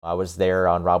I was there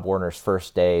on Rob Warner's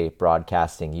first day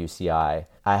broadcasting UCI.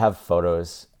 I have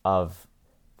photos of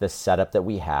the setup that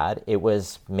we had. It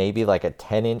was maybe like a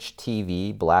 10-inch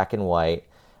TV, black and white,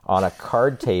 on a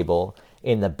card table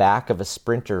in the back of a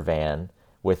Sprinter van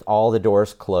with all the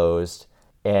doors closed,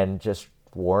 and just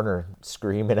Warner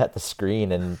screaming at the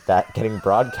screen and that getting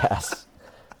broadcast.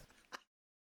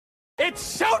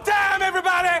 It's showtime,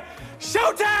 everybody!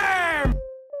 Showtime!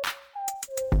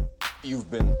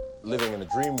 You've been living in a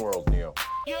dream world, Neo.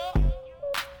 Yeah.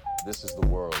 This is the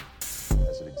world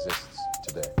as it exists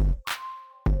today.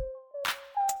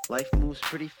 Life moves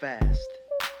pretty fast.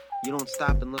 You don't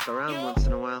stop and look around once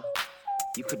in a while,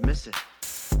 you could miss it.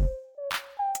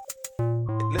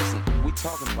 Listen, we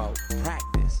talking about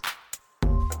practice.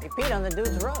 Hey, Pete, on the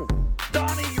dude's run.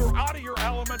 Donnie, you're out of your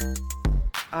element.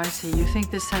 I see. You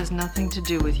think this has nothing to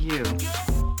do with you.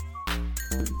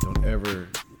 Don't ever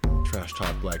trash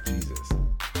talk Black Jesus.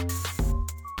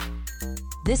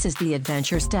 This is the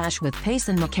Adventure Stash with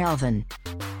Payson McKelvin.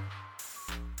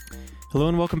 Hello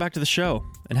and welcome back to the show,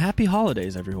 and happy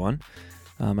holidays, everyone.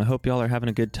 I hope y'all are having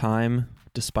a good time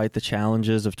despite the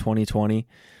challenges of 2020.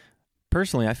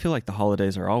 Personally, I feel like the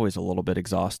holidays are always a little bit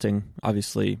exhausting,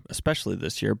 obviously, especially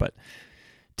this year, but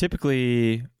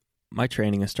typically my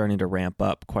training is starting to ramp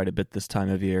up quite a bit this time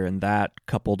of year, and that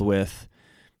coupled with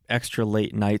extra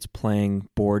late nights playing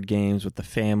board games with the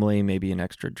family, maybe an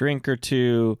extra drink or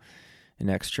two, an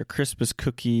extra Christmas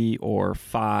cookie or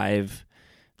 5,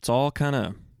 it's all kind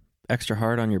of extra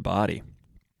hard on your body.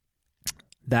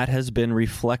 That has been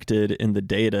reflected in the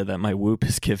data that my Whoop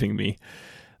is giving me.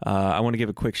 I want to give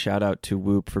a quick shout out to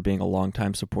Whoop for being a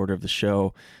longtime supporter of the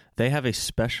show. They have a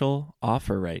special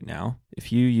offer right now.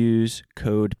 If you use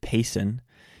code Payson,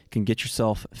 you can get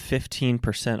yourself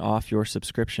 15% off your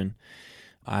subscription.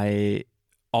 I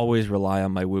always rely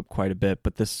on my Whoop quite a bit,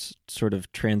 but this sort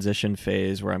of transition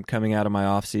phase where I'm coming out of my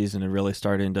off season and really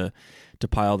starting to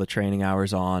pile the training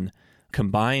hours on,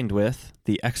 combined with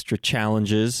the extra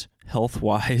challenges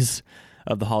health-wise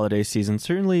of the holiday season,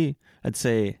 certainly I'd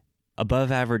say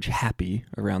above average happy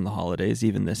around the holidays,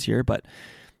 even this year, but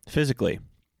physically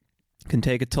can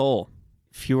take a toll.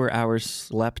 Fewer hours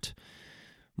slept,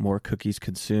 more cookies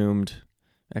consumed,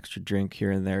 extra drink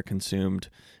here and there consumed.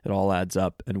 It all adds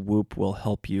up, and Whoop will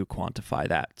help you quantify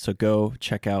that. So go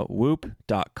check out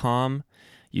whoop.com,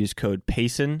 use code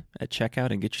Payson at checkout,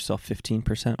 and get yourself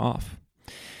 15% off.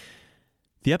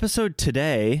 The episode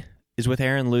today is with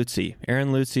Aaron Lutze.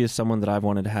 Aaron Lutze is someone that I've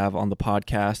wanted to have on the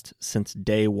podcast since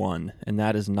day one, and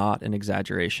that is not an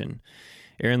exaggeration.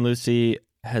 Aaron Lutze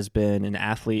has been an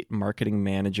athlete marketing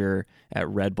manager at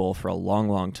Red Bull for a long,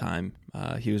 long time.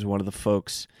 He was one of the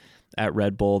folks at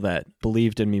Red Bull that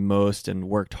believed in me most and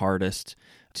worked hardest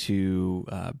to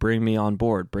bring me on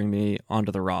board, bring me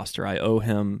onto the roster. I owe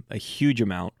him a huge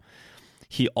amount.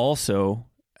 He also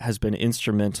has been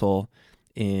instrumental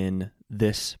in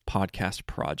this podcast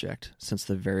project since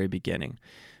the very beginning.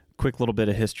 Quick little bit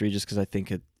of history, just because I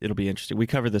think it'll be interesting. We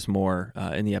cover this more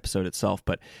in the episode itself,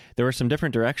 but there were some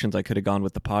different directions I could have gone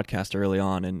with the podcast early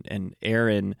on, and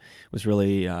Aaron was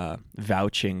really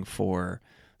vouching for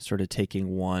sort of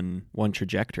taking one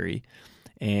trajectory.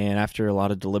 And after a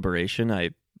lot of deliberation,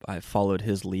 I followed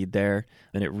his lead there,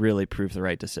 and it really proved the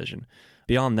right decision.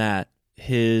 Beyond that,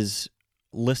 his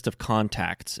list of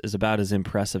contacts is about as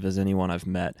impressive as anyone I've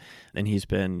met, and he's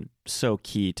been so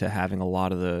key to having a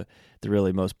lot of the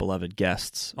really most beloved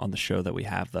guests on the show that we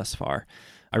have thus far.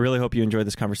 I really hope you enjoyed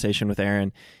this conversation with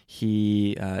Aaron.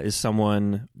 He is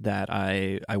someone that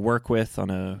I work with on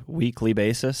a weekly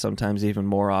basis, sometimes even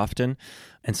more often,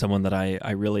 and someone that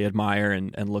I really admire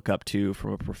and look up to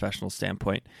from a professional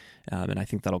standpoint. And I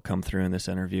think that'll come through in this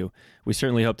interview. We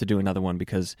certainly hope to do another one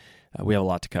because we have a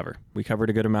lot to cover. We covered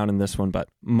a good amount in this one, but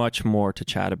much more to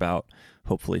chat about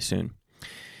hopefully soon.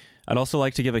 I'd also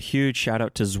like to give a huge shout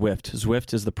out to Zwift.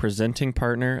 Zwift is the presenting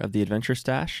partner of the Adventure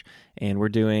Stash, and we're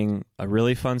doing a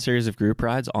really fun series of group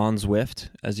rides on Zwift.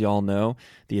 As you all know,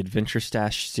 the Adventure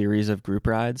Stash series of group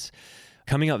rides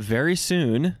coming up very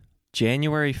soon,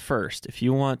 January 1st. If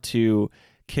you want to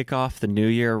kick off the new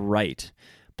year right,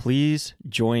 please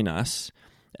join us.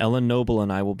 Ellen Noble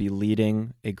and I will be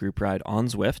leading a group ride on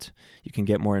Zwift. You can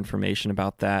get more information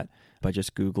about that by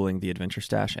just Googling the Adventure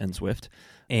Stash and Zwift.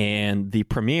 And the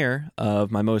premiere of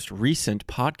my most recent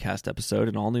podcast episode,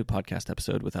 an all-new podcast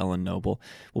episode with Ellen Noble,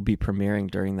 will be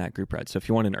premiering during that group ride. So if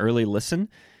you want an early listen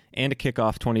and to kick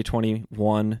off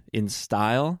 2021 in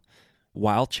style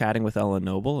while chatting with Ellen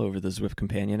Noble over the Zwift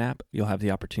Companion app, you'll have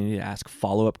the opportunity to ask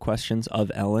follow-up questions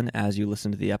of Ellen as you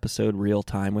listen to the episode real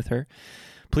time with her.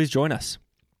 Please join us.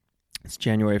 It's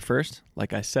January 1st,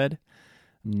 like I said.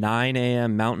 9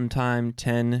 a.m. Mountain Time,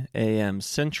 10 a.m.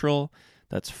 Central.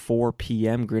 That's 4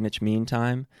 p.m. Greenwich Mean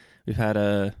Time. We've had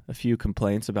a few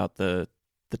complaints about the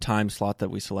time slot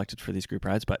that we selected for these group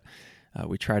rides, but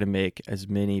we try to make as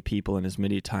many people in as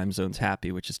many time zones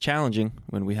happy, which is challenging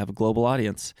when we have a global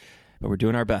audience, but we're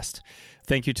doing our best.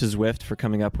 Thank you to Zwift for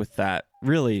coming up with that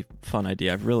really fun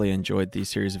idea. I've really enjoyed these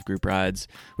series of group rides.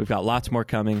 We've got lots more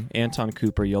coming. Anton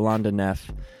Cooper, Yolanda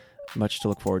Neff, much to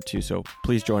look forward to, so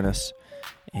please join us,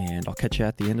 and I'll catch you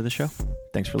at the end of the show.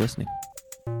 Thanks for listening.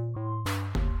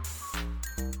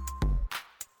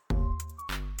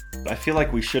 I feel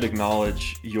like we should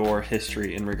acknowledge your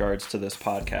history in regards to this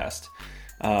podcast.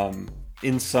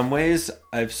 In some ways,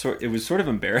 it was sort of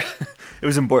embarrassing. It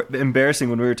was embarrassing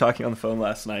when we were talking on the phone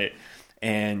last night,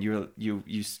 and you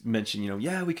mentioned,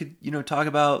 yeah, we could, talk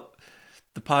about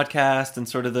the podcast and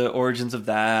sort of the origins of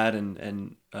that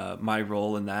and my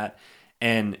role in that.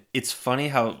 And it's funny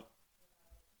how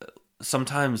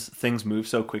sometimes things move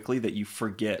so quickly that you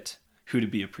forget who to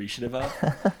be appreciative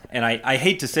of. And I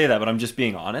hate to say that, but I'm just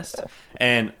being honest.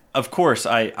 And of course,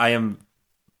 I'm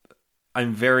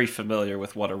very familiar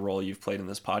with what a role you've played in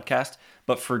this podcast,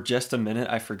 but for just a minute,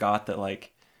 I forgot that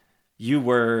like you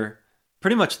were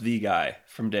pretty much the guy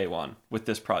from day one with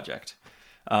this project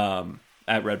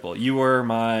at Red Bull. You were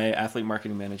my athlete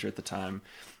marketing manager at the time,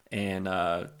 and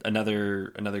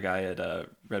another guy at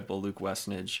Red Bull, Luke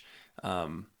Westnage,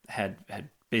 had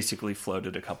basically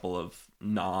floated a couple of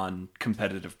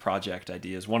non-competitive project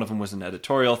ideas. One of them was an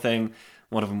editorial thing.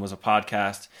 One of them was a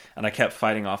podcast. And I kept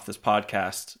fighting off this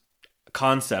podcast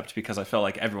concept because I felt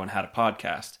like everyone had a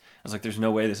podcast. I was like, there's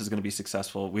no way this is going to be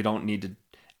successful. We don't need to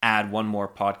add one more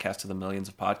podcast to the millions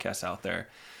of podcasts out there.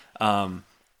 And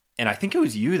I think it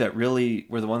was you that really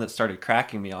were the one that started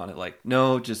cracking me on it. Like,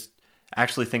 no, just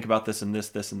actually think about this and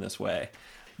this way.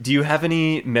 Do you have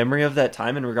any memory of that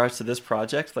time in regards to this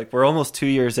project? Like, we're almost 2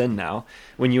 years in now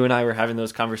when you and I were having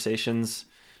those conversations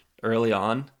early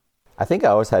on. I think I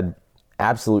always had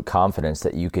absolute confidence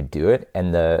that you could do it.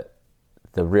 And the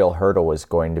real hurdle was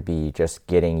going to be just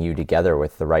getting you together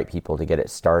with the right people to get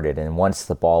it started. And once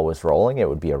the ball was rolling, it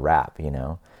would be a wrap,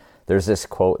 There's this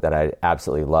quote that I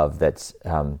absolutely love that's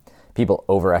people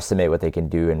overestimate what they can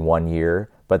do in 1 year,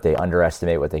 but they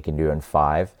underestimate what they can do in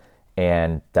 5.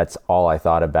 And that's all I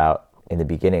thought about in the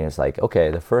beginning. Is like, okay,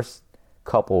 the first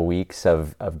couple of weeks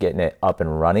of getting it up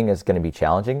and running is going to be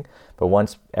challenging. But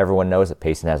once everyone knows that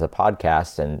Payson has a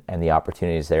podcast and the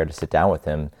opportunity is there to sit down with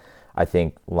him, I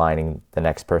think lining the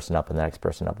next person up and the next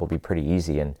person up will be pretty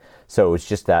easy. And so it was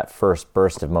just that first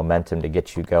burst of momentum to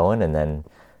get you going. And then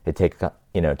it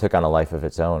took on a life of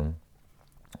its own.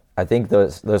 I think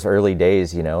those early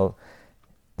days,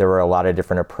 there were a lot of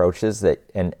different approaches that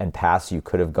and paths you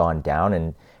could have gone down,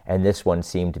 and this one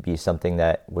seemed to be something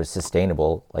that was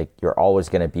sustainable. Like, you're always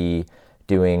going to be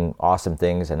doing awesome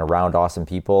things and around awesome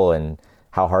people, and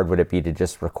how hard would it be to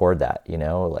just record that?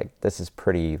 Like, this is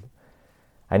pretty.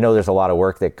 I know there's a lot of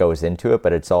work that goes into it,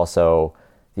 but it's also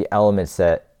the elements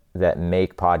that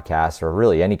make podcasts or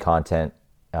really any content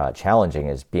challenging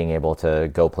is being able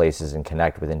to go places and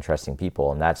connect with interesting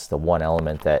people, and that's the one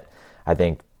element that I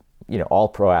think all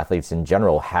pro athletes in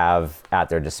general have at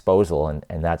their disposal,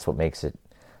 and that's what makes it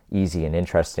easy and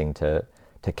interesting to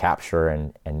capture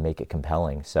and make it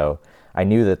compelling. So I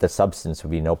knew that the substance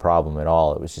would be no problem at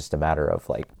all. It was just a matter of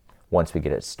like, once we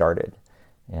get it started.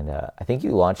 And I think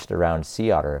you launched around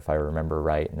Sea Otter, if I remember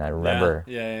right. And I remember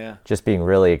just being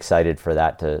really excited for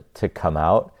that to come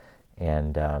out.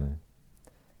 And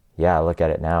I look at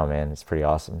it now, man, it's pretty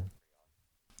awesome.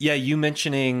 Yeah, you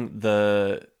mentioning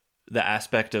the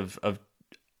aspect of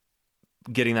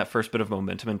getting that first bit of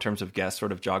momentum in terms of guests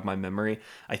sort of jogged my memory.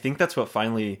 I think that's what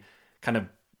finally kind of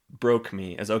broke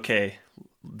me as, okay,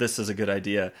 this is a good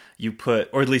idea.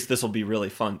 Or at least this will be really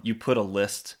fun. You put a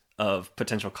list of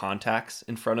potential contacts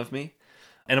in front of me,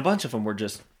 and a bunch of them were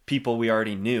just people we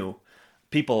already knew,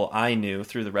 people I knew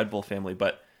through the Red Bull family.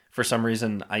 But for some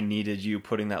reason, I needed you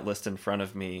putting that list in front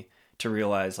of me to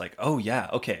realize like, oh yeah,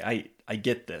 okay, I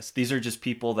get this. These are just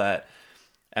people that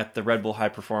at the Red Bull High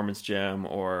Performance Gym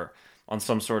or on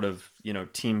some sort of,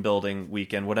 team building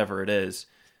weekend, whatever it is,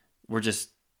 we're just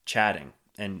chatting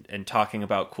and talking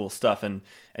about cool stuff. And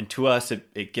to us,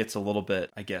 it gets a little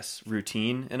bit, I guess,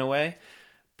 routine in a way,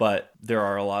 but there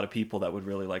are a lot of people that would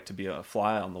really like to be a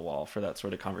fly on the wall for that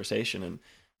sort of conversation. And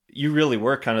you really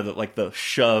were kind of the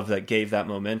shove that gave that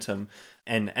momentum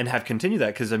and have continued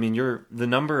that. Cause I mean, the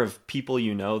number of people,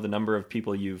 the number of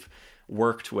people you've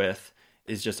worked with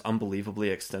is just unbelievably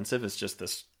extensive. It's just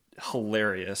this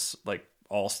hilarious,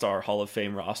 all-star Hall of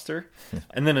Fame roster.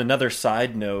 And then another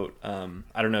side note,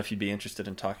 I don't know if you'd be interested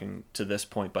in talking to this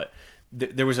point, but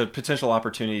there was a potential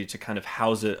opportunity to kind of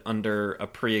house it under a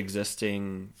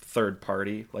pre-existing third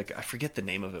party. Like, I forget the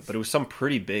name of it, but it was some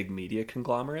pretty big media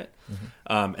conglomerate.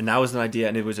 And that was an idea,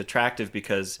 and it was attractive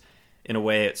because in a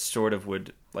way it sort of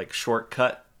would like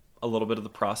shortcut a little bit of the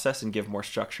process and give more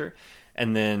structure.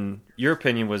 And then your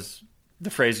opinion was, the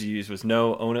phrase you used was,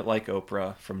 no, own it like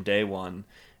Oprah from day one.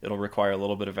 It'll require a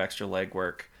little bit of extra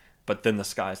legwork, but then the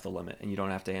sky's the limit and you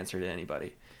don't have to answer to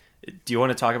anybody. Do you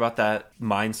want to talk about that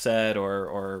mindset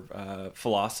or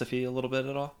philosophy a little bit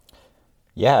at all?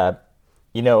 Yeah.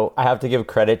 You know, I have to give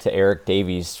credit to Eric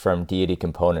Davies from Deity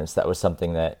Components. That was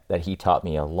something that he taught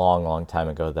me a long, long time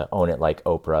ago, the own it like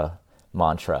Oprah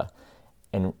mantra.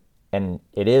 And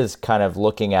it is kind of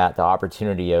looking at the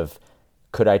opportunity of,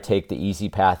 could I take the easy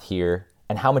path here?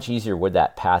 And how much easier would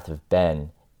that path have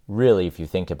been, really, if you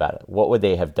think about it? What would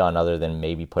they have done other than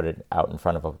maybe put it out in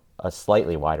front of a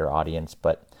slightly wider audience?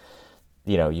 But,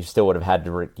 you know, you still would have had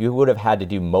to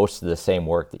do most of the same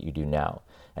work that you do now.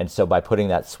 And so by putting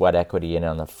that sweat equity in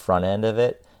on the front end of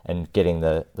it and getting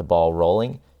the ball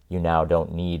rolling, you now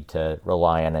don't need to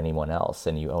rely on anyone else,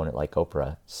 and you own it like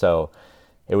Oprah. So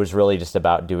it was really just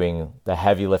about doing the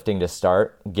heavy lifting to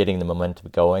start, getting the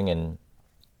momentum going, and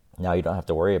now you don't have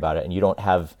to worry about it. And you don't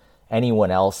have anyone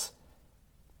else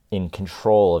in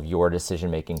control of your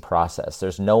decision-making process.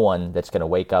 There's no one that's going to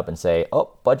wake up and say,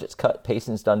 oh, budget's cut,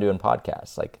 Payson's done doing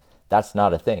podcasts. Like, that's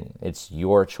not a thing. It's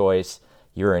your choice.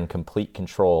 You're in complete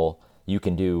control. You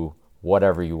can do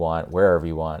whatever you want, wherever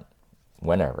you want,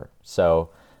 whenever. So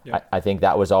yeah. I think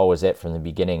that was always it from the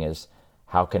beginning, is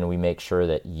how can we make sure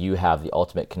that you have the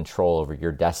ultimate control over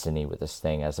your destiny with this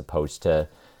thing, as opposed to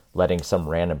letting some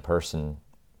random person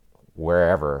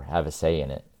wherever have a say in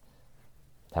it.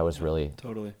 That was really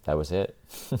totally. That was it.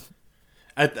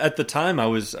 At the time, I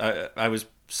was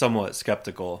somewhat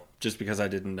skeptical just because I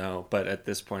didn't know. But at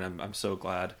this point, I'm so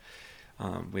glad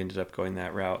we ended up going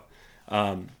that route.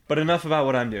 But enough about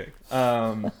what I'm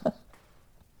doing.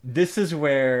 This is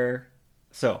where.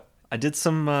 So I did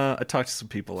I talked to some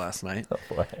people last night,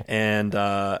 and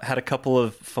had a couple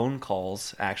of phone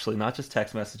calls, actually, not just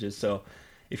text messages. So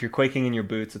if you're quaking in your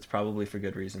boots, it's probably for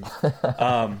good reason.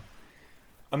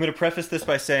 I'm going to preface this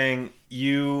by saying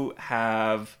you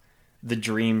have the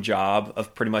dream job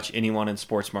of pretty much anyone in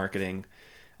sports marketing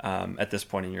at this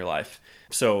point in your life.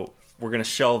 So we're going to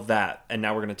shelve that, and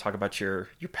now we're going to talk about your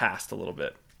past a little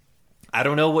bit. I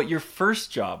don't know what your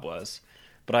first job was,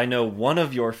 but I know one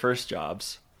of your first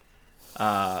jobs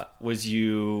was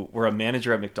you were a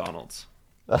manager at McDonald's.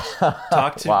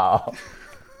 Wow.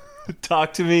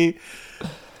 Talk to me.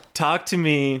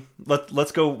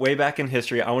 Let's go way back in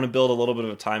history. I want to build a little bit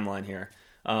of a timeline here,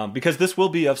 because this will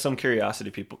be of some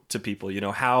curiosity to people. You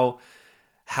know,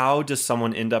 how does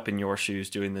someone end up in your shoes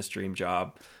doing this dream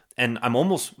job? And I'm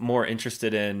almost more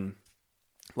interested in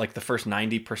like the first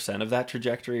 90% of that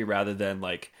trajectory, rather than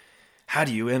like, how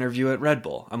do you interview at Red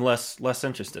Bull? I'm less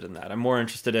interested in that. I'm more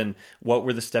interested in what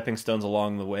were the stepping stones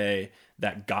along the way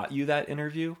that got you that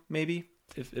interview, maybe,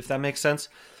 if that makes sense.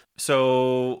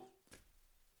 So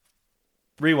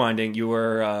rewinding, you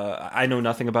were, I know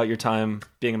nothing about your time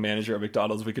being a manager at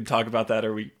McDonald's. We could talk about that,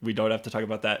 or we don't have to talk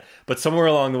about that. But somewhere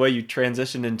along the way, you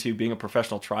transitioned into being a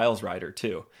professional trials rider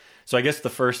too. So I guess the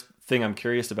first thing I'm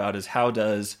curious about is, how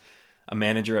does a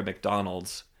manager at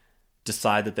McDonald's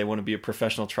decide that they want to be a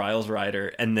professional trials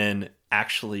rider and then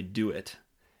actually do it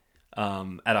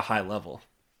at a high level?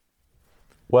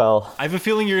 Well, I have a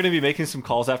feeling you're going to be making some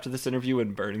calls after this interview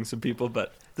and burning some people,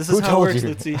 but this is how it works,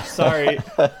 Lutze. Sorry.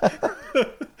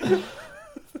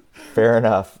 Fair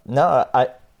enough. No,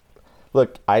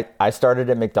 I started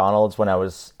at McDonald's when I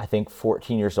was, I think,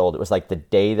 14 years old. It was like the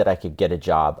day that I could get a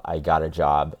job, I got a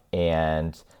job,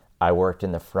 and I worked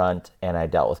in the front, and I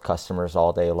dealt with customers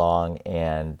all day long.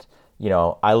 And, you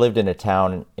know, I lived in a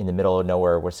town in the middle of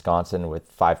nowhere, Wisconsin, with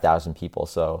 5,000 people.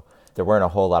 So there weren't a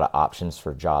whole lot of options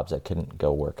for jobs. I couldn't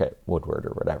go work at Woodward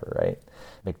or whatever, right?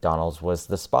 McDonald's was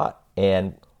the spot.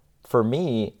 And for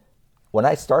me, when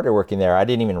I started working there, I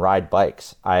didn't even ride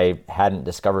bikes. I hadn't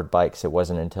discovered bikes. It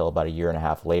wasn't until about a year and a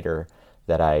half later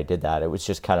that I did that. It was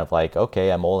just kind of like,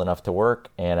 okay, I'm old enough to work,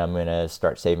 and I'm going to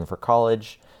start saving for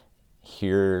college.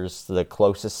 Here's the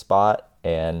closest spot,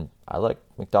 and I like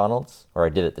McDonald's, or I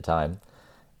did at the time.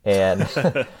 And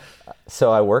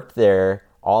so I worked there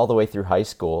all the way through high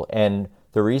school. And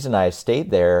the reason I stayed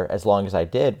there as long as I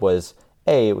did was,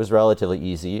 A, it was relatively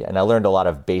easy, and I learned a lot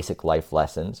of basic life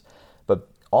lessons. But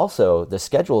also, the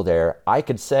schedule there, I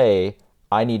could say,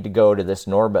 I need to go to this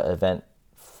Norba event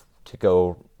to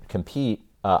go compete.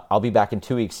 I'll be back in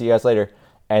 2 weeks. See you guys later.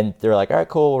 And they're like, all right,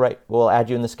 cool, right, we'll add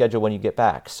you in the schedule when you get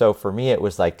back. So for me, it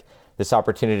was like this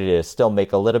opportunity to still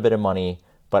make a little bit of money,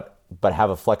 but have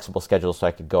a flexible schedule so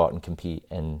I could go out and compete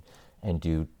and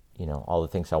do, you know, all the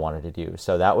things I wanted to do.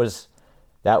 So that was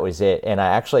it. And I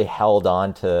actually held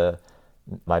on to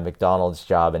my McDonald's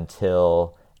job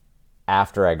until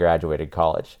after I graduated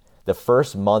college. The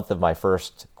first month of my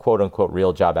first quote unquote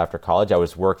real job after college, I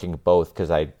was working both because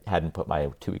I hadn't put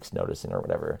my 2 weeks notice in or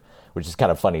whatever, which is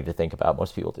kind of funny to think about.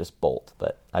 Most people just bolt,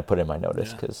 but I put in my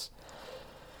notice because,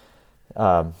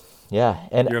 and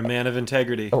you're a man of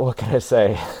integrity. What can I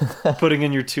say? Putting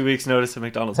in your 2 weeks notice at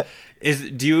McDonald's.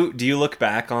 Do you look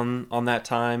back on that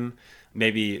time?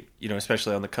 Maybe, you know,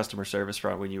 especially on the customer service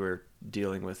front when you were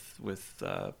dealing with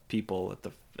people at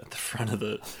the front of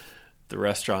the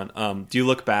restaurant. Do you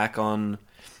look back on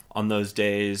those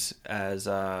days as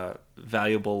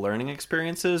valuable learning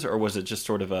experiences, or was it just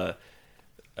sort of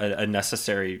a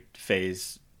necessary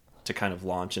phase to kind of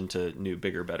launch into new,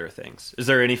 bigger, better things? Is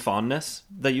there any fondness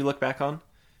that you look back on?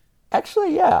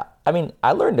 Actually, yeah. I mean,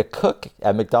 I learned to cook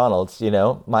at McDonald's, you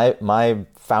know. My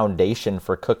foundation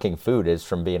for cooking food is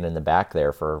from being in the back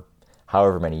there for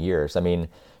however many years. I mean,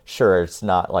 sure, it's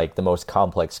not like the most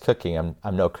complex cooking.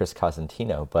 I'm no Chris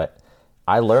Cosentino, but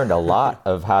I learned a lot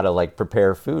of how to like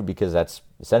prepare food because that's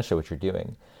essentially what you're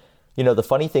doing. You know, the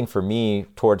funny thing for me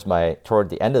toward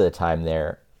the end of the time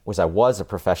there was I was a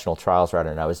professional trials rider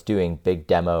and I was doing big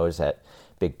demos at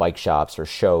big bike shops or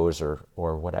shows or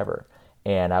whatever.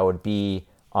 And I would be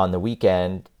on the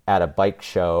weekend at a bike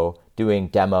show doing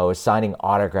demos, signing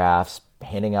autographs,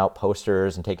 handing out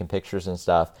posters and taking pictures and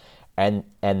stuff. And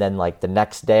then like the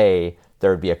next day there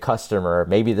would be a customer,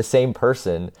 maybe the same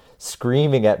person,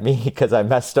 screaming at me because I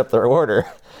messed up their order.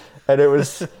 And it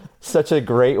was such a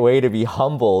great way to be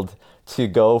humbled to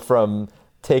go from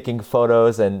taking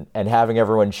photos and having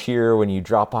everyone cheer when you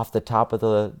drop off the top of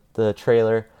the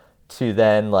trailer to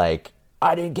then like,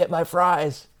 I didn't get my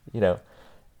fries, you know.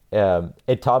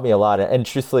 It taught me a lot. And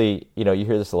truthfully, you know, you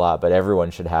hear this a lot, but everyone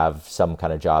should have some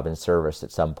kind of job in service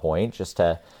at some point just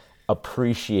to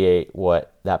appreciate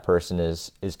what that person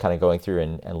is kind of going through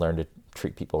and learn to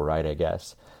treat people right, I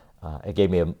guess. It gave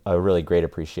me a really great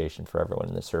appreciation for everyone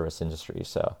in the service industry.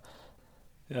 So,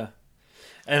 yeah.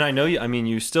 And I know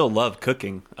you still love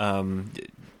cooking.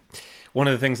 One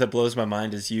of the things that blows my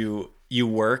mind is you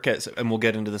work at, and we'll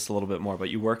get into this a little bit more, but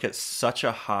you work at such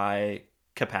a high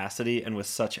capacity and with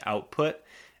such output,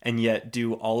 and yet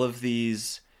do all of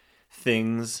these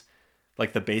things,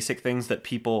 like the basic things that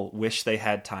people wish they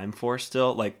had time for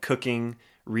still, like cooking,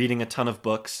 reading a ton of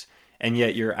books, and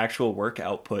yet your actual work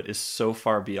output is so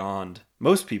far beyond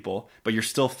most people, but you're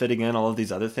still fitting in all of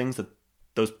these other things that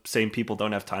those same people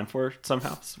don't have time for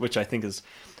somehow, which I think is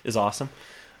awesome.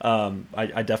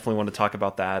 I definitely want to talk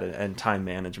about that and time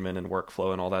management and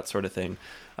workflow and all that sort of thing.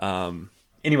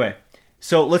 Anyway,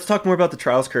 so let's talk more about the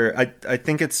trials career. I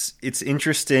think it's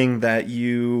interesting that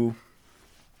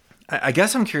I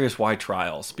guess I'm curious why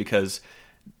trials, because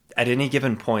at any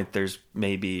given point there's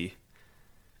maybe,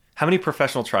 how many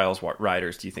professional trials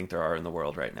riders do you think there are in the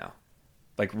world right now?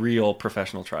 Like real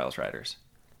professional trials riders?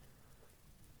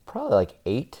 Probably like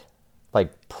 8,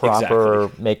 like proper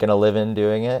exactly. Making a living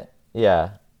doing it.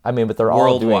 Yeah. I mean, but they're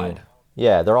worldwide.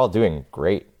 They're all doing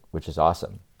great, which is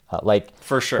awesome. Like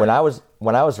for sure. When I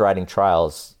was riding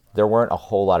trials, there weren't a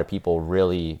whole lot of people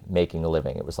really making a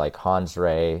living. It was like Hans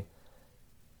Ray,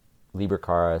 Lieber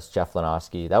Karas, Jeff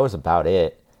Lanowski. That was about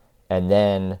it. And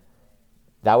then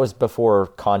that was before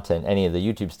content, any of the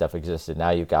YouTube stuff existed. Now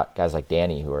you've got guys like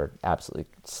Danny who are absolutely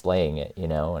slaying it, you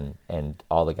know, and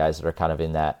all the guys that are kind of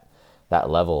in that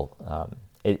level.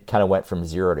 It kind of went from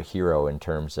zero to hero in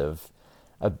terms of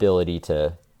ability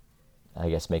to, I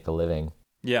guess, make a living.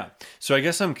 Yeah. So I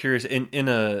guess I'm curious,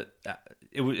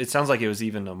 it sounds like it was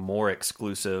even a more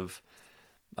exclusive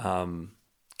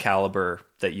caliber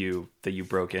that you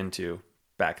broke into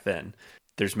back then.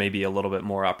 There's maybe a little bit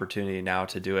more opportunity now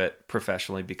to do it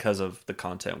professionally because of the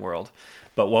content world.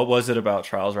 But what was it about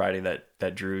trials riding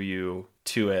that drew you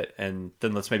to it? And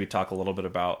then let's maybe talk a little bit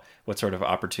about what sort of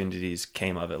opportunities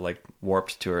came of it, like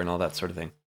Warped Tour and all that sort of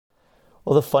thing.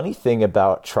 Well, the funny thing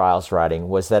about trials riding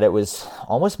was that it was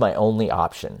almost my only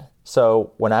option.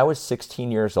 So when I was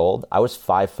 16 years old, I was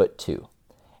 5'2",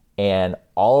 and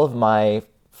all of my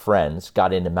friends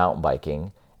got into mountain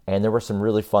biking. And there were some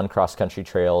really fun cross-country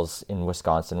trails in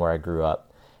Wisconsin where I grew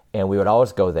up. And we would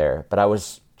always go there. But I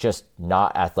was just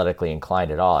not athletically inclined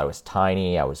at all. I was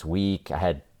tiny. I was weak. I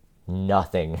had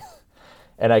nothing.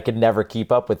 And I could never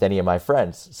keep up with any of my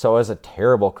friends. So I was a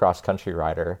terrible cross-country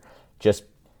rider.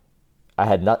 I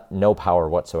had no power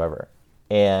whatsoever.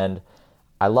 And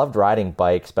I loved riding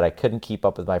bikes, but I couldn't keep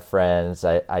up with my friends.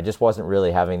 I just wasn't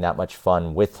really having that much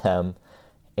fun with them.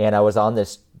 And I was on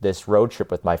this road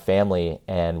trip with my family,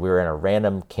 and we were in a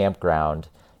random campground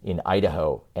in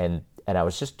Idaho, and I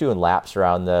was just doing laps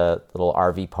around the little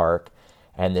RV park,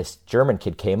 and this German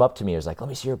kid came up to me. He was like, "Let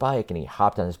me see your bike," and he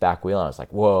hopped on his back wheel, and I was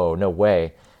like, "Whoa, no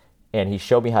way!" And he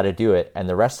showed me how to do it. And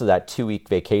the rest of that 2-week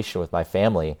vacation with my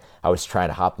family, I was trying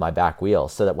to hop my back wheel,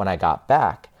 so that when I got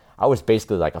back, I was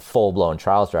basically like a full-blown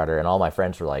trials rider. And all my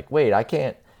friends were like, "Wait, I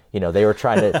can't." They were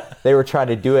trying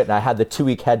to do it, and I had the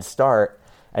 2-week head start.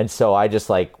 And so I just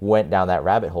like went down that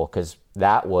rabbit hole, because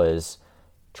that was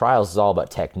trials is all about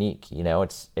technique.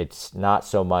 It's not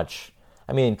so much.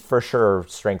 I mean, for sure,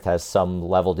 strength has some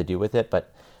level to do with it,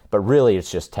 but really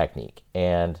it's just technique.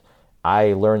 And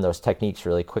I learned those techniques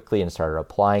really quickly and started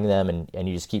applying them, and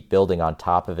you just keep building on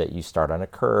top of it. You start on a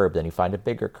curb, then you find a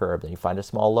bigger curb, then you find a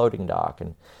small loading dock.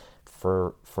 And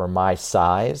for my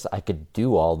size, I could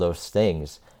do all those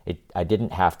things. I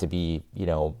didn't have to be,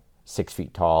 6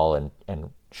 feet tall and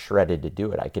shredded to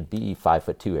do it. I could be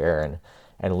 5'2" Aaron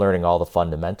and learning all the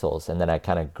fundamentals. And then I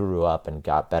kind of grew up and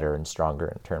got better and stronger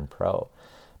and turned pro.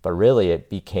 But really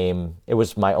it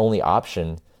was my only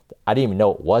option. I didn't even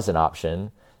know it was an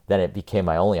option. Then it became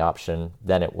my only option.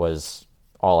 Then it was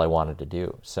all I wanted to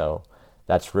do. So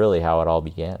that's really how it all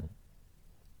began.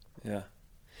 Yeah.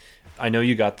 I know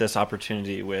you got this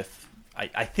opportunity with,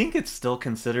 I think it's still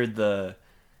considered the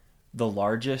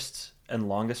largest and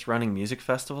longest running music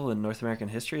festival in North American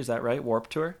history. Is that right?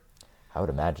 Warped Tour? I would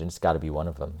imagine it's got to be one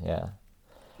of them. Yeah.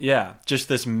 Yeah. Just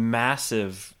this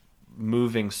massive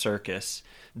moving circus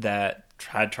that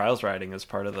had trials riding as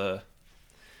part of the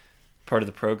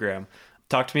program.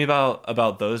 Talk to me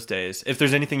about those days. If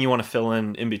there's anything you want to fill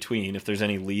in between, if there's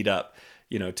any lead up,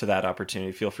 to that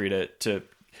opportunity, feel free to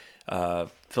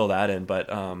fill that in. But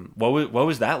what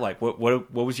was that like? What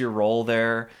was your role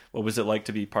there? What was it like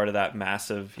to be part of that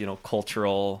massive,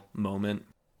 cultural moment?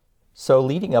 So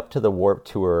leading up to the Warped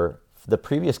Tour, the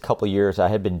previous couple of years, I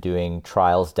had been doing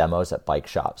trials demos at bike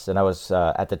shops. And I was,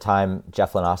 at the time,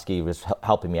 Jeff Lanowski was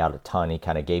helping me out a ton. He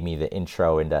kind of gave me the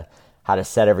intro into how to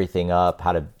set everything up,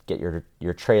 how to get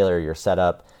your trailer, your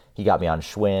setup. He got me on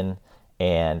Schwinn,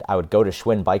 and I would go to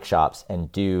Schwinn bike shops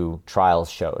and do trials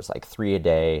shows, like 3 a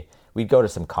day. We'd go to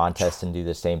some contests and do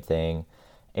the same thing.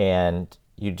 And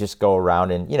you just go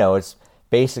around and, it's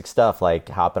basic stuff like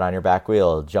hopping on your back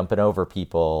wheel, jumping over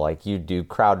people, like you do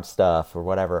crowd stuff or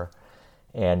whatever,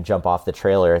 and jump off the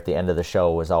trailer at the end of the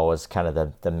show was always kind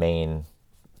of the main,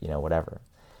 whatever.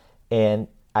 And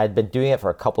I'd been doing it for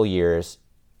a couple years.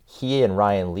 He and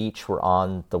Ryan Leach were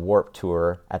on the Warped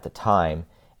Tour at the time,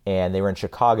 and they were in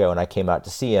Chicago, and I came out to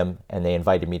see him, and they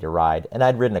invited me to ride. And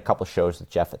I'd ridden a couple shows with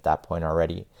Jeff at that point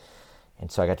already. And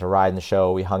so I got to ride in the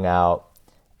show, we hung out,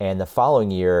 and the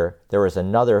following year, there was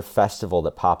another festival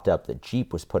that popped up that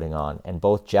Jeep was putting on, and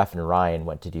both Jeff and Ryan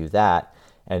went to do that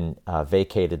and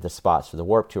vacated the spots for the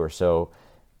Warped Tour. So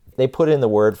they put in the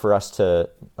word for us to,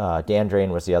 Dan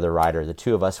Drain was the other rider. The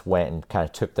two of us went and kind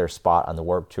of took their spot on the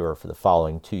Warped Tour for the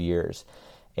following 2 years.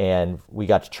 And we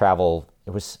got to travel,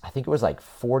 I think it was like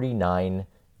 49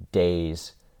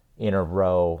 days in a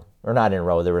row, or not in a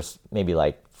row, there was maybe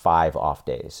like 5 off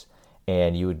days.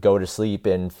 And you would go to sleep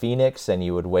in Phoenix and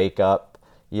you would wake up,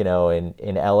 in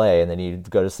LA, and then you'd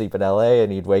go to sleep in LA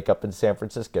and you'd wake up in San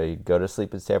Francisco. You'd go to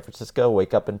sleep in San Francisco,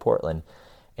 wake up in Portland.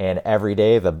 And every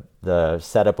day the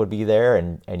setup would be there,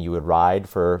 and you would ride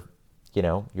for,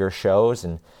 your shows.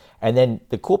 And then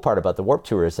the cool part about the Warped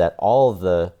Tour is that all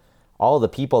the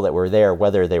people that were there,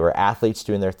 whether they were athletes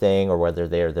doing their thing or whether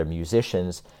they're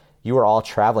musicians, you were all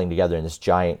traveling together in this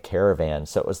giant caravan.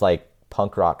 So it was like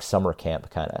punk rock summer camp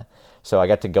kind of. So I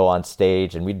got to go on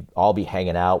stage and we'd all be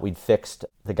hanging out. We'd fixed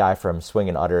the guy from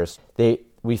Swingin' Utters.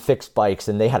 We fixed bikes,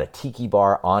 and they had a tiki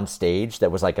bar on stage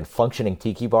that was like a functioning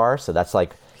tiki bar. So that's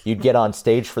like, you'd get on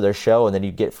stage for their show and then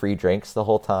you'd get free drinks the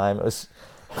whole time. It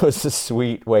was a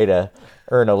sweet way to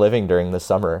earn a living during the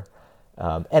summer.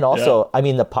 And also, yeah. I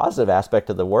mean, the positive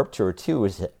aspect of the Warped Tour too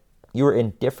is that you were in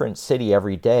different city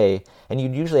every day, and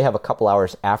you'd usually have a couple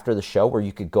hours after the show where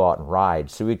you could go out and ride.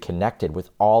 So we'd connected with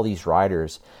all these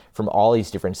riders from all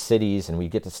these different cities, and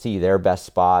we'd get to see their best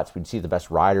spots. We'd see the best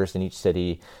riders in each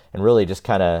city, and really just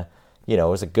kind of, it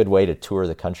was a good way to tour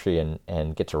the country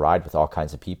and get to ride with all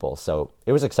kinds of people. So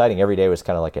it was exciting. Every day was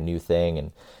kind of like a new thing.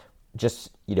 And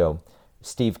just,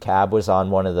 Steve Cab was on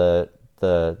one of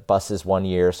the buses one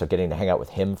year, so getting to hang out with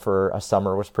him for a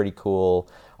summer was pretty cool.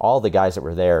 All the guys that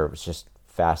were there, it was just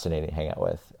fascinating to hang out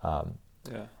with.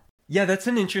 Yeah, that's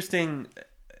an interesting...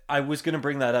 I was going to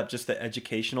bring that up, just the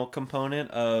educational component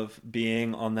of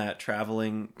being on that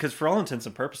traveling, because for all intents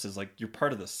and purposes, like, you're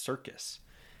part of the circus.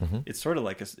 Mm-hmm. It's sort of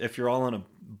like if you're all on a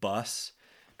bus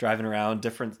driving around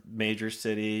different major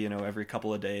city, every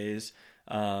couple of days.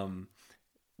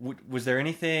 Was there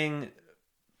anything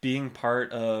being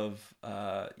part of,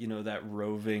 that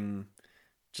roving,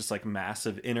 just like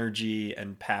massive energy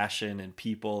and passion and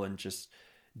people and just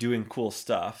doing cool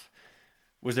stuff?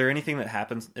 Was there anything that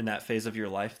happened in that phase of your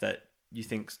life that you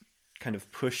think kind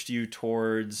of pushed you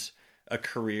towards a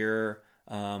career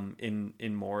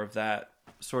in more of that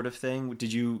sort of thing?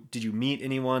 Did you meet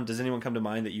anyone? Does anyone come to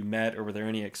mind that you met, or were there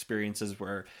any experiences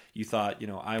where you thought,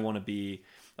 I want to be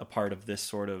a part of this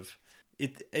sort of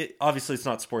it obviously it's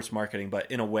not sports marketing, but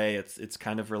in a way it's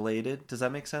kind of related. Does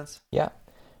that make sense? Yeah.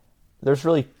 There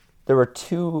were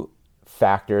two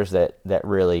factors that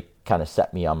really kind of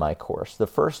set me on my course. The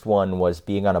first one was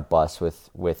being on a bus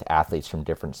with athletes from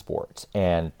different sports,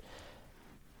 and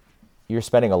you're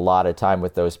spending a lot of time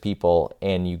with those people,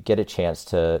 and you get a chance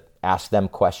to ask them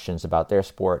questions about their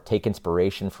sport, take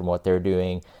inspiration from what they're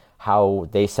doing, how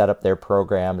they set up their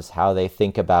programs, how they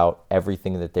think about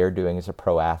everything that they're doing as a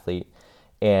pro athlete.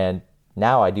 And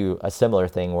now I do a similar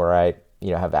thing where I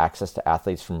have access to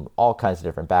athletes from all kinds of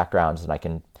different backgrounds, and I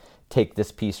can take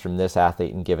this piece from this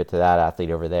athlete and give it to that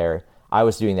athlete over there. I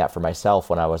was doing that for myself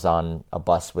when I was on a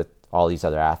bus with all these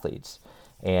other athletes.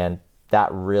 And that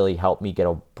really helped me get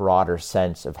a broader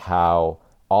sense of how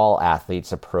all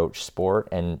athletes approach sport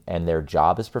and their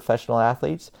job as professional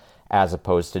athletes, as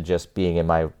opposed to just being in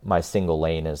my single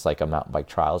lane as like a mountain bike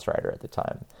trials rider at the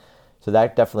time. So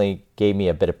that definitely gave me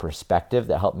a bit of perspective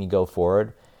that helped me go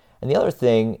forward. And the other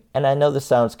thing, and I know this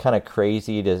sounds kind of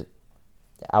crazy to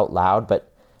out loud,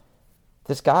 but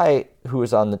this guy who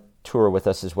was on the tour with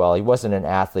us as well, he wasn't an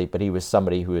athlete, but he was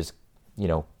somebody who was,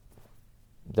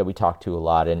 that we talked to a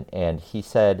lot. And he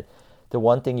said, the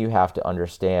one thing you have to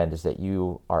understand is that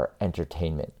you are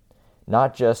entertainment,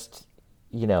 not just,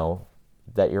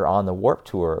 that you're on the Warped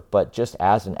Tour, but just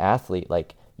as an athlete,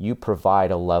 like you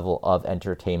provide a level of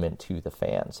entertainment to the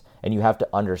fans. And you have to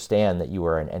understand that you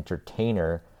are an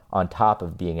entertainer on top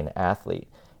of being an athlete.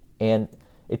 And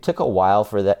it took a while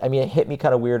for that. I mean, it hit me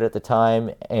kind of weird at the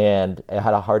time, and I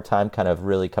had a hard time kind of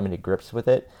really coming to grips with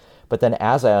it. But then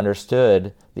as I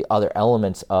understood the other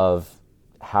elements of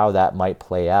how that might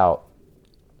play out,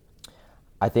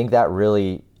 I think that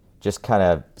really just kind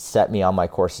of set me on my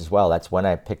course as well. That's when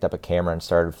I picked up a camera and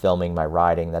started filming my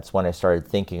riding. That's when I started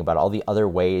thinking about all the other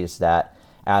ways that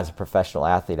as a professional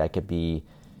athlete I could be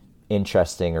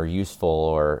interesting or useful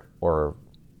or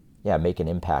make an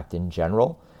impact in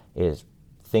general, is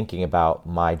thinking about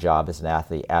my job as an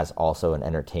athlete as also an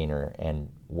entertainer. And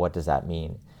what does that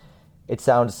mean? It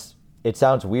sounds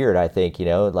weird, I think,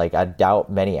 like I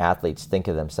doubt many athletes think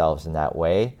of themselves in that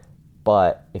way.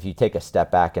 But if you take a step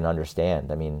back and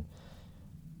understand, I mean,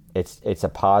 it's a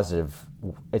positive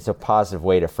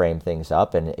way to frame things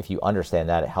up. And if you understand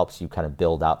that, it helps you kind of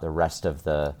build out the rest of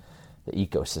the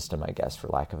ecosystem, I guess, for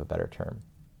lack of a better term.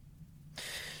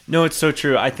 No, it's so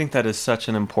true. I think that is such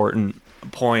an important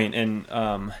point.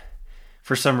 And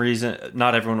for some reason,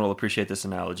 not everyone will appreciate this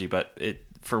analogy, but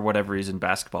for whatever reason,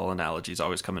 basketball analogies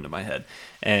always come into my head.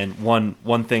 And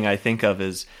one thing I think of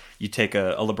is you take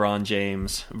a LeBron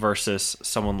James versus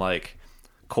someone like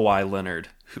Kawhi Leonard.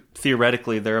 Who,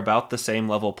 theoretically, they're about the same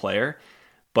level player,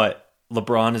 but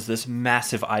LeBron is this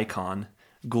massive icon,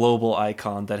 global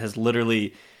icon that has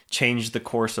literally changed the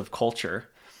course of culture.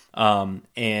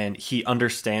 And he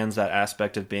understands that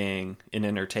aspect of being an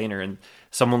entertainer. And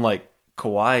someone like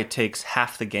Kawhi takes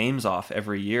half the games off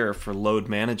every year for load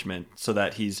management so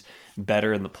that he's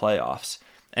better in the playoffs.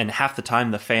 And half the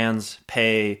time the fans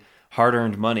pay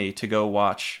hard-earned money to go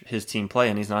watch his team play,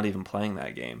 and he's not even playing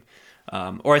that game.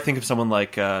 Or I think of someone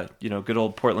like, good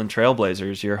old Portland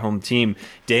Trailblazers, your home team.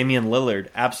 Damian Lillard,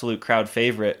 absolute crowd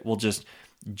favorite, will just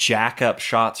jack up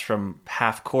shots from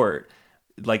half court.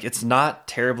 Like, it's not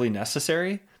terribly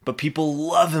necessary, but people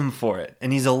love him for it,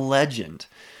 and he's a legend.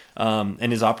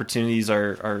 And his opportunities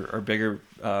are bigger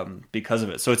because of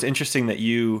it. So it's interesting that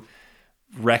you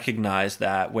recognize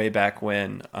that way back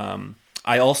when.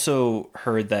 I also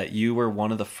heard that you were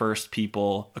one of the first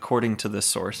people, according to this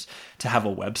source, to have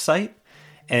a website.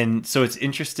 And so it's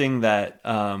interesting that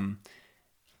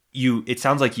it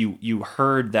sounds like you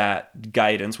heard that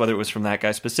guidance, whether it was from that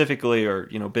guy specifically or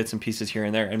bits and pieces here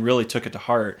and there, and really took it to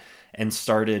heart and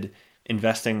started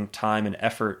investing time and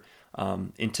effort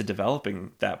into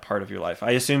developing that part of your life.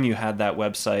 I assume you had that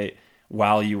website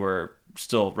while you were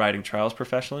still riding trials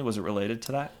professionally. Was it related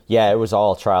to that? Yeah, it was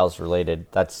all trials related.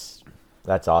 That's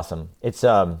awesome. It's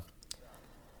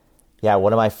Yeah,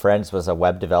 one of my friends was a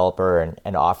web developer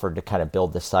and offered to kind of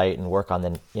build the site and work on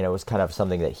it was kind of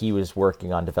something that he was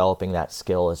working on developing that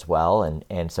skill as well.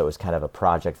 And so it was kind of a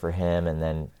project for him. And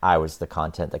then I was the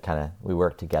content that we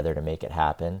worked together to make it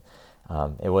happen.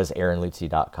 It was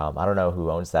AaronLutze.com. I don't know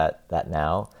who owns that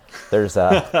now. There's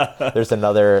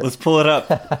another. Let's pull it up.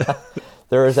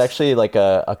 There was actually like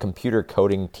a computer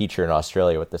coding teacher in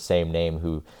Australia with the same name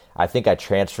who I think I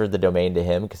transferred the domain to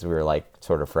him because we were like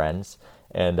sort of friends.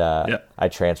 And I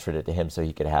transferred it to him so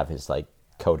he could have his like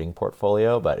coding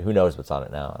portfolio, but who knows what's on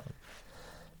it now.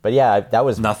 But yeah, that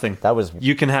was nothing.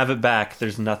 You can have it back.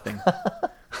 There's nothing.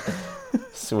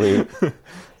 Sweet.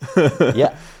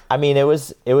 Yeah. I mean,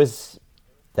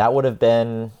 that would have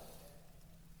been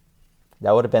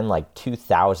like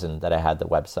 2000 that I had the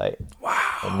website.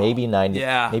 Wow. Or maybe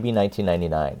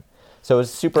 1999. So it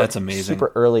was That's amazing.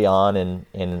 Super early on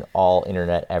in all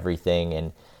internet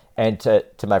everything. And to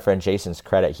my friend Jason's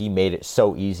credit, he made it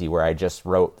so easy where I just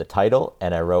wrote the title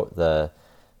and I wrote the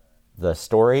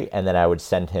story, and then I would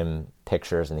send him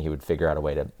pictures and he would figure out a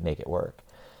way to make it work.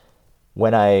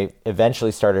 When I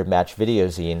eventually started Match Video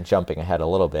Zine, jumping ahead a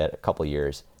little bit, a couple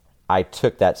years, I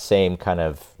took that same kind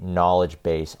of knowledge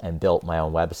base and built my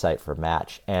own website for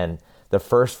Match. And the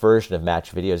first version of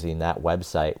Match Video Zine, that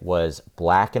website, was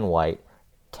black and white,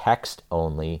 text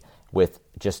only, with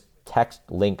just text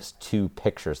links to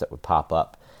pictures that would pop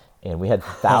up. And we had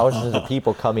thousands of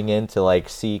people coming in to like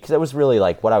see, because it was really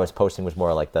like what I was posting was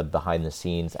more like the behind the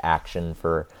scenes action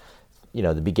for,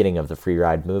 the beginning of the free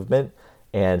ride movement.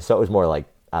 And so it was more like,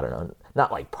 I don't know,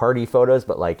 not like party photos,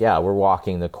 but like, yeah, we're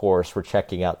walking the course, we're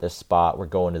checking out this spot, we're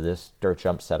going to this dirt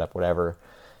jump setup, whatever.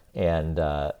 And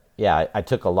I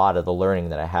took a lot of the learning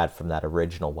that I had from that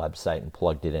original website and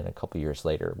plugged it in a couple years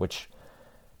later, which,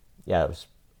 it was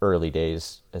early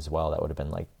days as well. That would have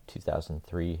been like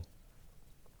 2003.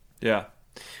 Yeah.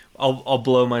 I'll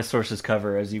blow my sources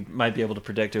cover, as you might be able to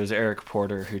predict. It was Eric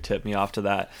Porter who tipped me off to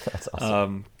that. That's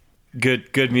awesome.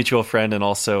 Good mutual friend and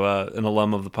also an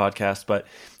alum of the podcast. But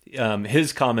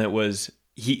his comment was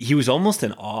he was almost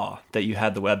in awe that you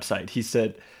had the website. He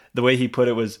said the way he put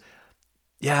it was,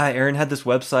 yeah, Aaron had this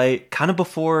website kind of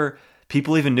before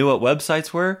people even knew what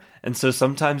websites were. And so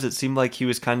sometimes it seemed like he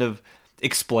was kind of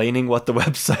explaining what the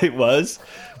website was,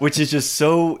 which is just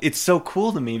it's so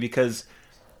cool to me because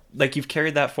like you've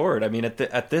carried that forward. I mean,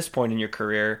 at this point in your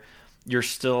career, you're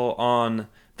still on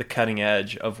the cutting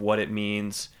edge of what it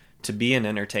means to be an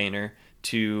entertainer,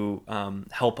 to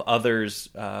help others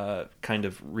kind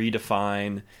of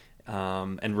redefine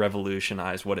and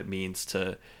revolutionize what it means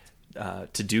to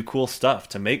do cool stuff,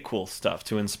 to make cool stuff,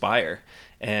 to inspire.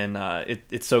 And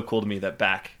it's so cool to me that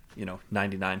back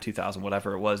 99, 2000,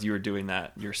 whatever it was, you were doing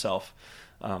that yourself.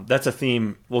 That's a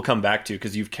theme we'll come back to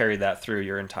because you've carried that through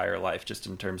your entire life, just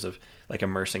in terms of like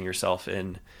immersing yourself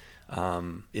in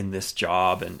this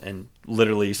job and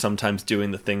literally sometimes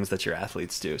doing the things that your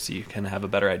athletes do, so you can have a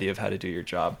better idea of how to do your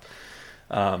job.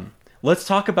 Let's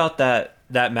talk about that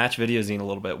Match Video Zine a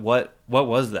little bit. What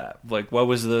was that? Like, what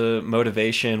was the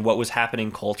motivation? What was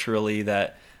happening culturally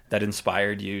that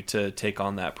inspired you to take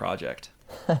on that project?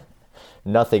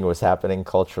 Nothing was happening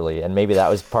culturally, and maybe that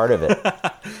was part of it.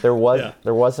 There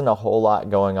wasn't a whole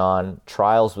lot going on.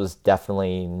 Trials was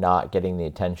definitely not getting the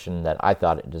attention that I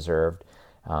thought it deserved.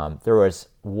 There was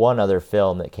one other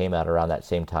film that came out around that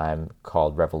same time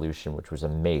called Revolution, which was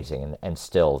amazing and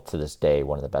still to this day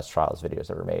one of the best trials videos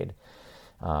ever made.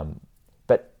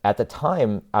 But at the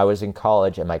time I was in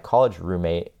college, and my college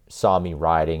roommate saw me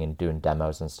riding and doing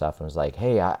demos and stuff and was like,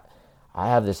 hey, I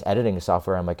have this editing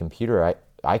software on my computer.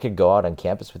 I could go out on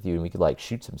campus with you and we could like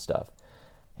shoot some stuff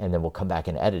and then we'll come back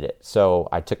and edit it. So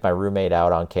I took my roommate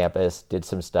out on campus, did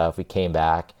some stuff. We came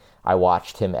back. I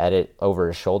watched him edit over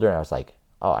his shoulder and I was like,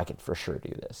 oh, I could for sure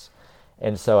do this.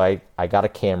 And so I got a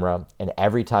camera, and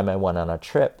every time I went on a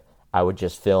trip, I would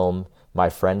just film my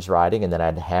friends riding, and then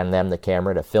I'd hand them the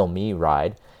camera to film me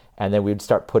ride. And then we'd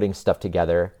start putting stuff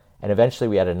together. And eventually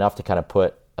we had enough to kind of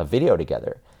put a video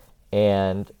together.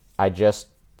 And I just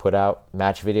put out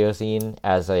Match Video Zine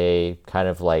as a kind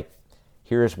of like,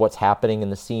 here's what's happening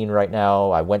in the scene right now.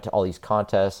 I went to all these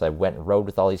contests. I went and rode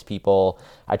with all these people.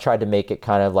 I tried to make it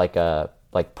kind of like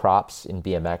props in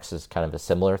BMX is kind of a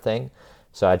similar thing.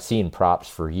 So I'd seen props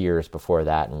for years before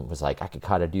that and was like, I could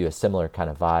kind of do a similar kind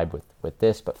of vibe with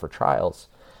this, but for trials.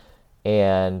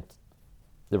 And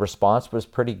the response was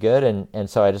pretty good. And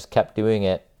so I just kept doing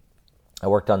it. I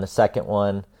worked on the second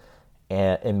one.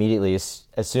 And immediately, as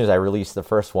soon as I released the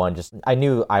first one, I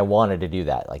knew I wanted to do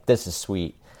that. Like, this is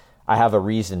sweet. I have a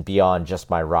reason beyond just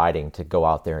my riding to go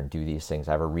out there and do these things.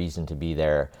 I have a reason to be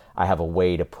there. I have a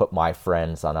way to put my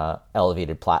friends on a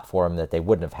elevated platform that they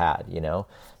wouldn't have had, you know.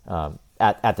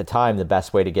 At the time, the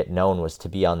best way to get known was to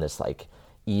be on this like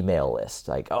email list.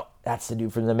 Like, oh, that's the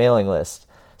dude from the mailing list.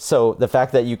 So the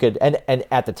fact that you could, and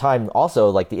at the time also,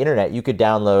 like the internet, you could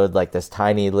download like this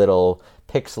tiny little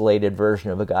pixelated version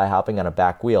of a guy hopping on a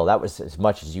back wheel. That was as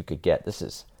much as you could get. This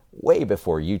is way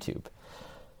before YouTube.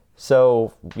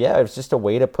 So yeah, it was just a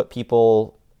way to put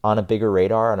people on a bigger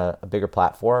radar, on a bigger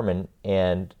platform.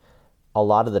 And a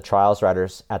lot of the trials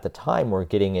riders at the time were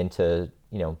getting into,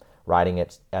 you know, riding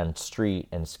on street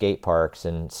and skate parks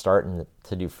and starting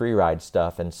to do free ride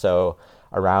stuff. And so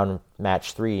around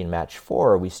match 3 and match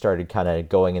 4, we started kind of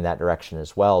going in that direction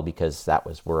as well, because that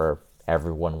was where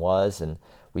everyone was. And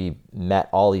we met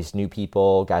all these new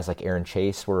people. Guys like Aaron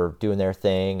Chase were doing their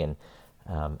thing. And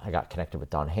I got connected with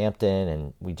Don Hampton,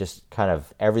 and we just kind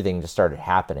of, everything just started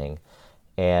happening.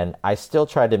 And I still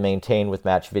tried to maintain with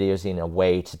Match Videos in a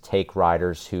way to take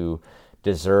riders who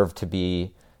deserve to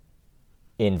be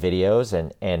in videos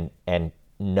and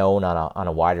known on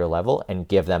a wider level and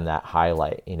give them that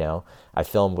highlight. You know, I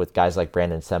filmed with guys like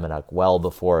Brandon Semenuk well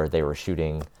before they were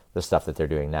shooting the stuff that they're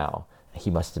doing now. He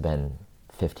must have been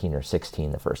 15 or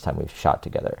 16 the first time we shot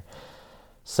together.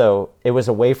 So it was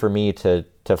a way for me to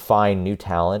find new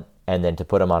talent and then to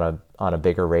put them on a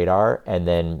bigger radar and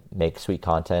then make sweet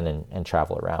content and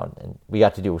travel around. And we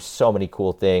got to do so many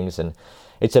cool things, and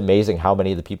it's amazing how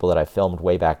many of the people that I filmed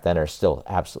way back then are still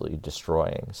absolutely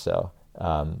destroying. So,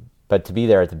 but to be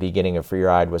there at the beginning of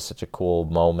Freeride was such a cool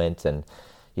moment, and,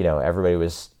 you know, everybody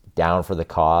was down for the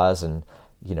cause and,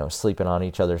 you know, sleeping on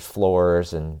each other's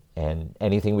floors and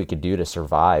anything we could do to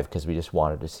survive, because we just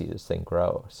wanted to see this thing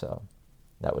grow. So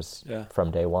that was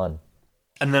from day one.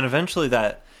 And then eventually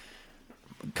that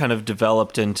kind of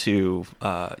developed into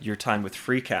your time with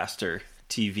Freecaster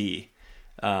TV.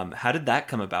 How did that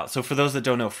come about? So for those that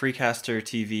don't know, Freecaster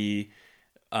TV,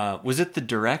 was it the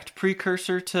direct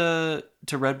precursor to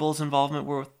Red Bull's involvement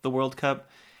with the World Cup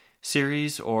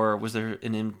series, or was there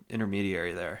an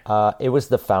intermediary there? It was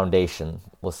the foundation,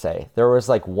 we'll say. There was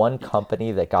like one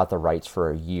company that got the rights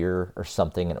for a year or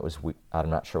something, and it was,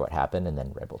 I'm not sure what happened, and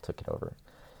then Red Bull took it over.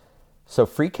 So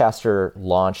Freecaster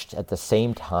launched at the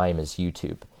same time as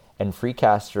YouTube, and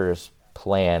Freecaster's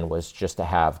plan was just to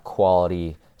have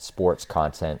quality sports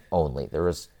content only.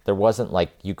 There wasn't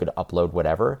like you could upload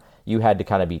whatever. You had to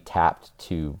kind of be tapped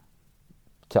to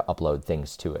upload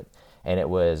things to it. And it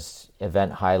was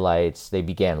event highlights. They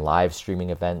began live streaming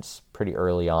events pretty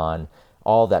early on.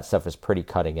 All that stuff was pretty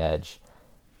cutting edge.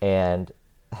 And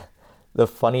the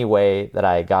funny way that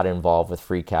I got involved with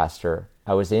Freecaster,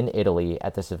 I was in Italy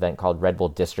at this event called Red Bull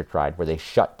District Ride, where they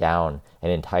shut down an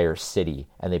entire city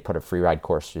and they put a free ride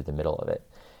course through the middle of it.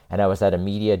 And I was at a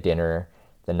media dinner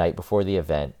the night before the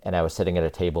event, and I was sitting at a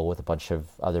table with a bunch of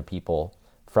other people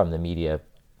from the media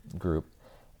group.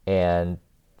 And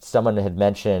someone had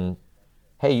mentioned,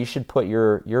 hey, you should put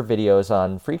your videos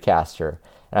on Freecaster.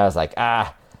 And I was like,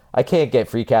 I can't get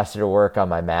Freecaster to work on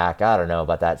my Mac. I don't know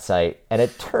about that site. And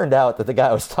it turned out that the guy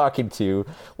I was talking to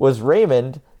was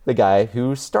Raymond, the guy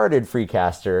who started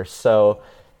Freecaster. So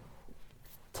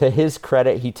to his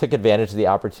credit, he took advantage of the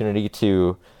opportunity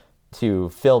to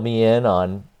fill me in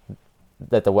on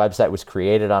that the website was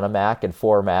created on a Mac and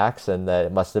 4 Macs, and that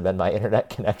it must have been my internet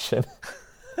connection.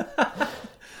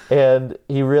 And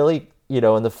he really, you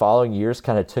know, in the following years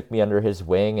kind of took me under his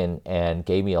wing and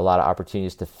gave me a lot of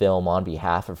opportunities to film on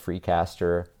behalf of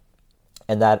Freecaster.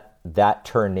 And that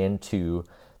turned into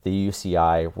the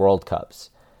UCI World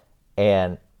Cups.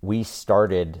 And we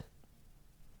started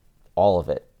all of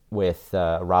it with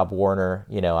Rob Warner.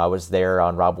 You know, I was there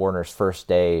on Rob Warner's first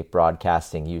day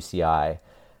broadcasting UCI.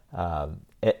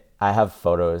 I have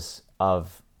photos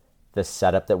of the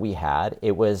setup that we had.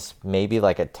 It was maybe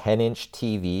like a 10-inch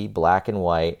TV, black and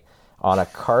white, on a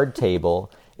card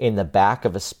table in the back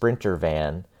of a Sprinter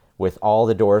van with all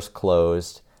the doors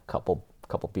closed, couple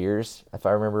beers, if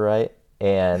I remember right,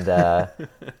 and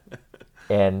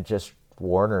and just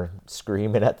Warner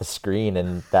screaming at the screen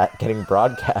and that getting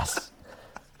broadcast.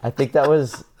 I think that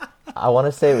was, I want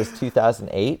to say it was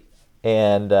 2008.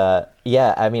 And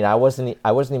yeah, I mean, I wasn't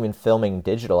even filming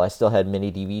digital. I still had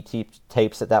mini DV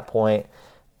tapes at that point.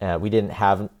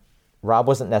 Rob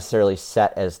wasn't necessarily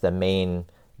set as the main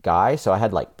guy, so I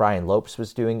had like Brian Lopes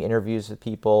was doing interviews with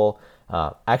people.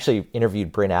 Actually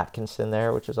interviewed Bryn Atkinson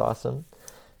there, which was awesome.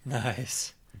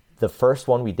 Nice. The first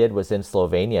one we did was in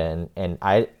Slovenia, and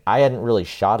I hadn't really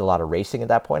shot a lot of racing at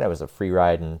that point. I was a free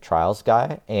ride and trials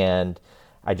guy, and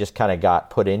I just kind of got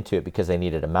put into it because they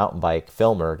needed a mountain bike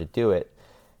filmer to do it.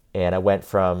 And I went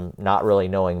from not really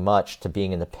knowing much to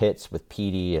being in the pits with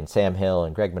Petey and Sam Hill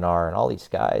and Greg Menard and all these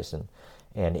guys,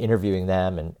 and interviewing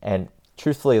them. And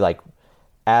truthfully, like,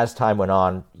 as time went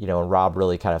on, you know, and Rob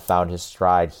really kind of found his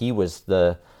stride, he was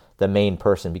the main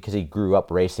person because he grew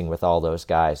up racing with all those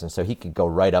guys. And so he could go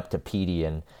right up to Petey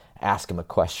and ask him a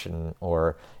question,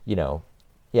 or, you know,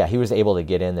 yeah, he was able to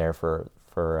get in there for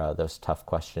those tough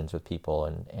questions with people,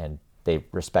 and they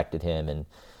respected him, and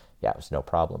yeah, it was no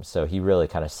problem. So he really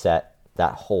kind of set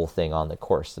that whole thing on the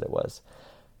course that it was.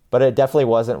 But it definitely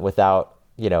wasn't without,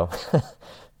 you know,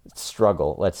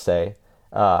 struggle, let's say.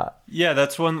 Yeah,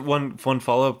 that's one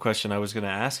follow-up question I was going to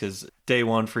ask is day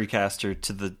one Freecaster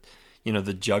to the, you know,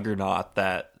 the juggernaut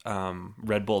that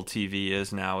Red Bull TV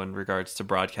is now in regards to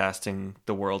broadcasting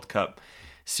the World Cup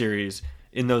series.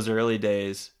 In those early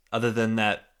days, other than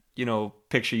that, you know,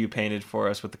 picture you painted for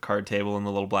us with the card table and the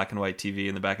little black and white TV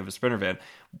in the back of a Sprinter van,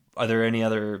 are there any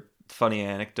other funny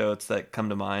anecdotes that come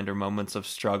to mind, or moments of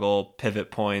struggle,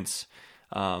 pivot points,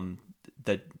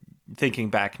 that thinking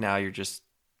back now you're just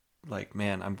like,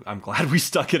 man, I'm glad we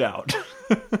stuck it out?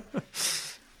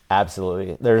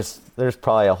 Absolutely. There's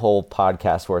probably a whole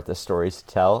podcast worth of stories to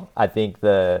tell. I think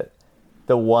the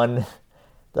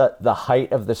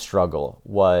height of the struggle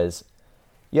was,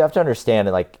 you have to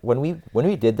understand, like, when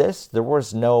we did this, there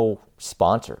was no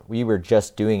sponsor. We were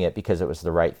just doing it because it was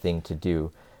the right thing to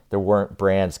do. There weren't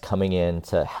brands coming in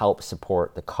to help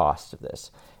support the cost of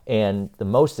this. And the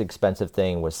most expensive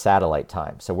thing was satellite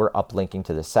time. So we're uplinking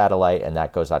to the satellite, and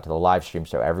that goes out to the live stream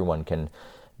so everyone can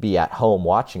be at home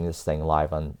watching this thing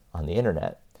live on the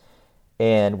internet.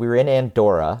 And we were in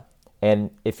Andorra,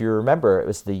 and if you remember, it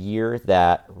was the year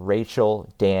that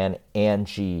Rachel, Dan, and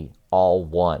G all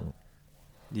won.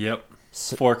 Yep.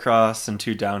 4 cross and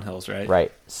 2 downhills, right?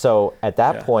 Right. So at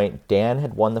that point, Dan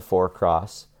had won the 4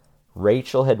 cross,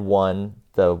 Rachel had won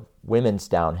the women's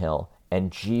downhill, and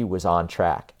G was on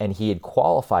track. And he had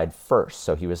qualified first,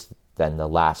 so he was then the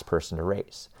last person to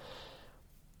race.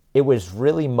 It was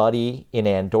really muddy in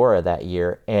Andorra that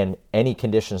year, and any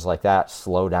conditions like that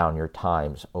slow down your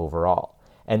times overall.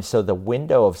 And so the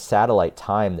window of satellite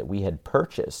time that we had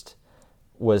purchased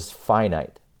was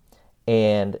finite.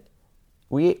 And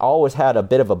we always had a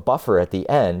bit of a buffer at the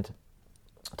end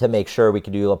to make sure we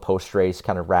could do a post-race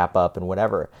kind of wrap up and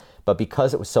whatever. But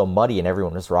because it was so muddy and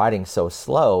everyone was riding so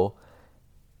slow,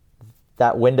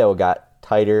 that window got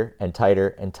tighter and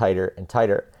tighter and tighter and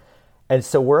tighter. And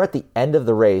so we're at the end of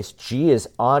the race. G is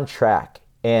on track.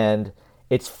 And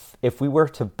if we were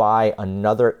to buy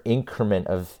another increment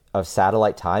of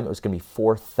satellite time, it was going to be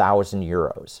 4,000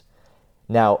 euros.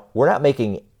 Now, we're not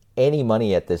making any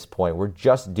money at this point. We're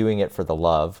just doing it for the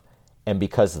love and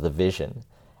because of the vision.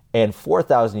 And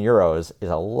 4,000 euros is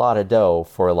a lot of dough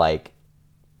for, like,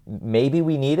 maybe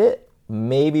we need it,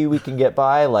 maybe we can get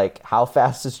by. Like, how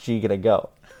fast is G gonna go?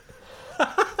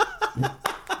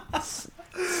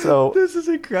 So this is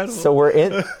incredible. So we're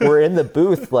in the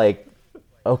booth, like,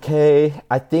 okay,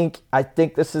 I think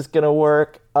this is gonna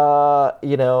work.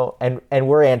 You know, and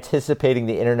we're anticipating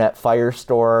the internet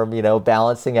firestorm, you know,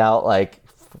 balancing out, like,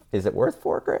 is it worth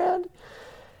 $4,000?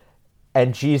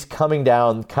 And G's coming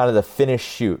down kind of the finish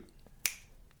chute,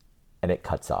 and it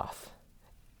cuts off.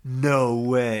 No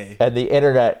way. And the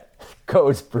internet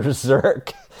goes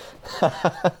berserk.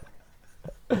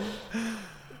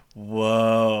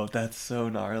 Whoa, that's so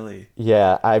gnarly.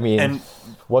 Yeah, I mean,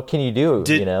 what can you do?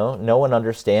 You know, no one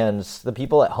understands. The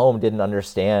people at home didn't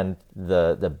understand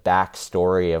the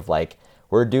backstory of, like,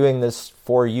 we're doing this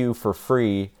for you for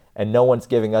free, and no one's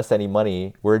giving us any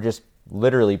money. We're just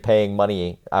literally paying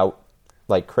money out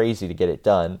like crazy to get it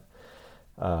done.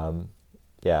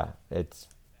 Yeah, that's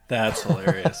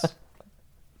hilarious.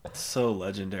 So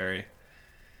legendary.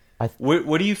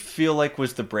 What do you feel like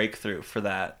was the breakthrough for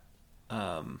that,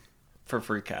 for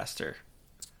Freecaster?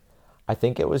 I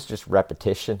think it was just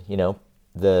repetition. You know,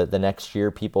 the next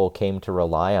year people came to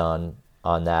rely on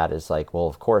that as, like, well,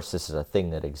 of course this is a thing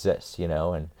that exists, you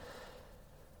know. And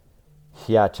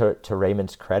yeah, to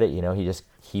Raymond's credit, you know,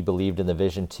 he believed in the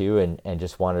vision too, and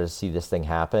just wanted to see this thing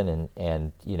happen,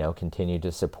 and you know, continued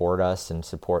to support us and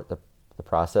support the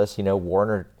process. You know,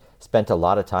 Warner spent a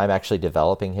lot of time actually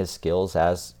developing his skills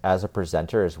as a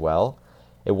presenter as well.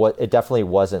 It definitely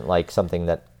wasn't like something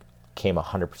that came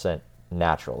 100%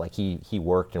 natural. Like, he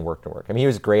worked and worked and worked. I mean, he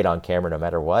was great on camera no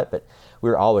matter what, but we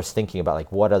were always thinking about,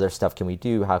 like, what other stuff can we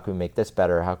do? How can we make this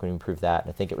better? How can we improve that? And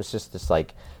I think it was just this,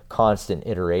 like, constant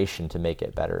iteration to make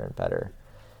it better and better.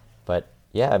 But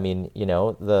yeah, I mean, you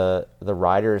know, the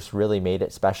riders really made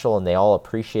it special, and they all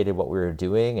appreciated what we were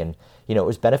doing, and you know, it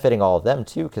was benefiting all of them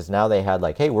too, because now they had,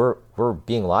 like, hey, we're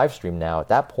being live streamed now. At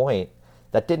that point,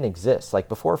 that didn't exist. Like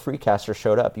before Freecaster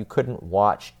showed up, you couldn't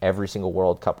watch every single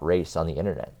World Cup race on the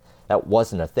internet. That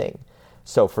wasn't a thing.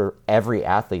 So for every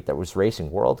athlete that was racing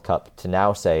World Cup to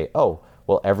now say, oh,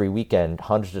 well, every weekend,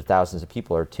 hundreds of thousands of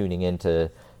people are tuning in to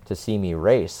see me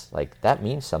race, like that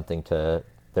means something to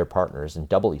their partners, and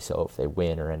doubly so if they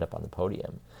win or end up on the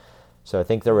podium. So I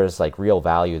think there was like real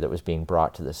value that was being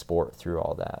brought to the sport through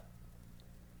all that.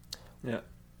 Yeah.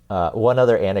 One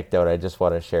other anecdote I just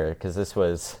want to share, because this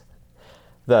was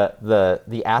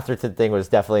the Atherton thing was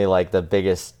definitely like the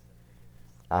biggest,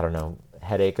 I don't know,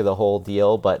 headache of the whole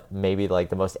deal, but maybe like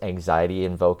the most anxiety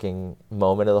invoking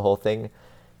moment of the whole thing.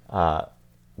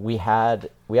 We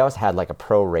always had like a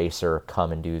pro racer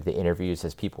come and do the interviews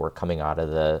as people were coming out of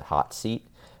the hot seat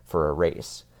for a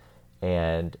race.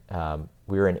 And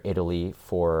we were in Italy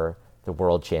for the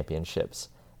World Championships,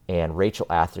 and Rachel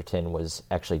Atherton was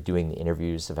actually doing the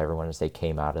interviews of everyone as they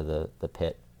came out of the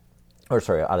pit, out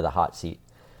of the hot seat,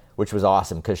 which was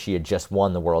awesome because she had just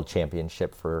won the World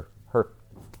Championship for her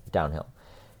downhill.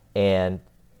 And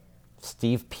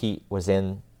Steve Peat was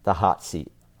in the hot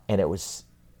seat, and it was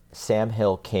Sam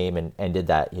Hill came and did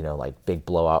that, like big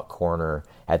blowout corner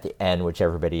at the end, which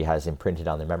everybody has imprinted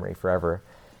on their memory forever.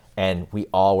 And we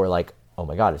all were like, oh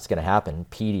my God, it's going to happen.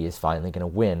 Petey is finally going to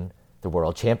win the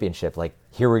World Championship. Like,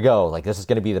 here we go. Like, this is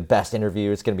going to be the best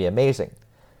interview. It's going to be amazing.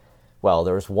 Well,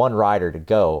 there was one rider to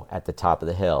go at the top of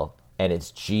the hill, and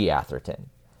it's G. Atherton.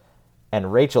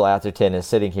 And Rachel Atherton is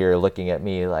sitting here looking at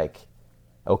me like,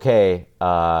 okay,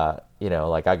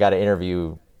 like I got to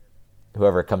interview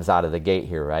whoever comes out of the gate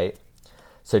here, right?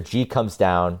 So G comes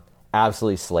down,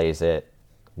 absolutely slays it,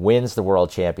 wins the World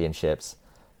Championships.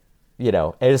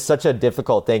 It is such a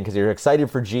difficult thing because you're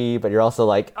excited for G, but you're also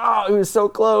like, oh, it was so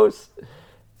close.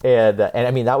 And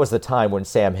I mean, that was the time when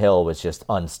Sam Hill was just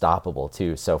unstoppable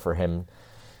too. So for him,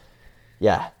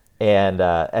 yeah.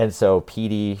 And so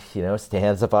Petey,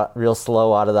 stands up real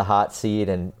slow out of the hot seat,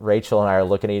 and Rachel and I are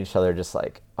looking at each other just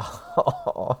like,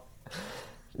 oh.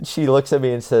 She looks at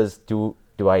me and says, do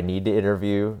I need to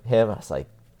interview him? I was like,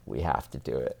 we have to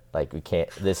do it. Like, we can't,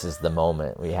 this is the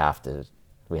moment. We have to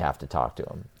talk to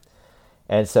him.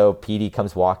 And so Petey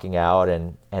comes walking out,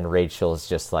 and Rachel's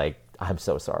just like, I'm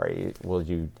so sorry. Will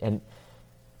you? And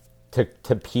to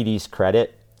Petey's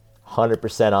credit,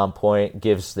 100% on point,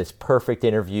 gives this perfect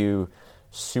interview,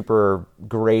 super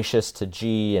gracious to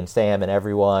G and Sam and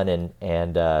everyone,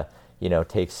 and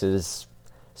takes his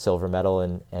silver medal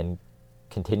and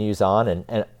continues on,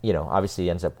 and obviously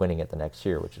ends up winning it the next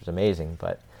year, which was amazing,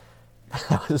 but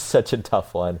that was such a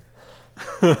tough one.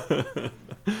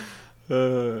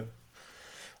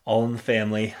 All in the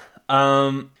family.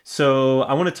 So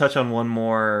I want to touch on one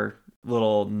more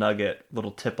little nugget,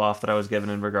 little tip-off that I was given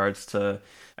in regards to,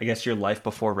 I guess, your life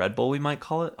before Red Bull, we might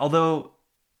call it. Although,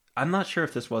 I'm not sure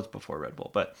if this was before Red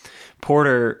Bull, but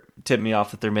Porter tipped me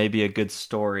off that there may be a good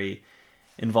story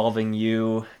involving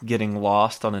you getting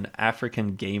lost on an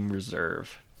African game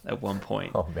reserve at one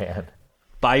point. Oh, man.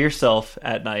 By yourself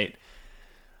at night.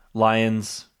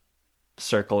 Lions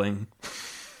circling.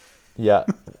 Yeah.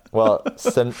 Well,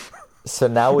 so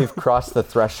now we've crossed the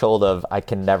threshold of I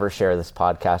can never share this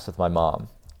podcast with my mom.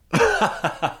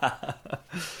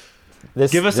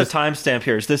 Give us a timestamp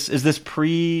here. Is this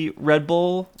pre-Red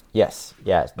Bull? Yes.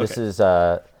 Yeah. This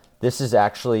is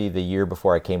actually the year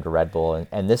before I came to Red Bull,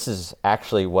 and this is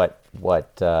actually what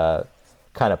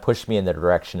kind of pushed me in the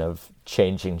direction of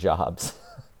changing jobs.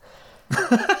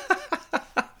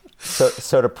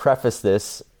 So to preface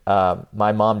this,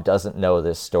 my mom doesn't know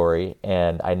this story,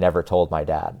 and I never told my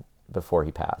dad before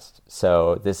he passed.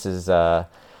 So this is,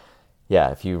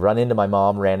 if you run into my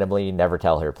mom randomly, never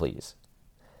tell her, please.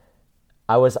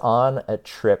 I was on a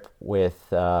trip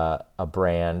with a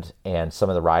brand and some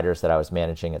of the riders that I was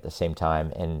managing at the same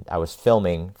time, and I was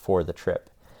filming for the trip.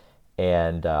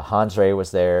 And Hans Ray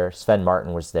was there, Sven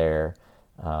Martin was there,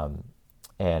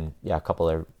 and a couple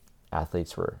of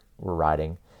athletes were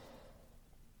riding.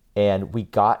 And we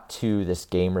got to this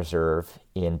game reserve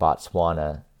in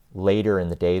Botswana later in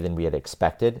the day than we had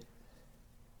expected.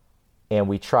 And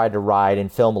we tried to ride and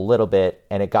film a little bit,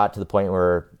 and it got to the point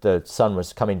where the sun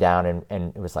was coming down,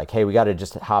 and it was like, hey, we got to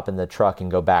just hop in the truck and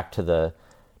go back to the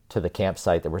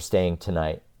campsite that we're staying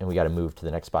tonight, and we got to move to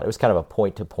the next spot. It was kind of a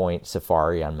point-to-point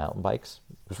safari on mountain bikes.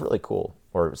 It was really cool,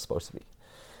 or it was supposed to be.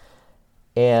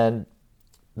 And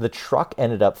the truck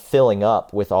ended up filling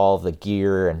up with all the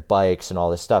gear and bikes and all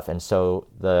this stuff, and so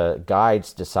the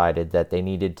guides decided that they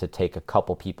needed to take a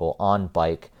couple people on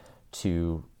bike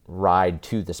to ride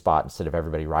to the spot instead of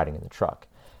everybody riding in the truck.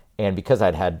 And because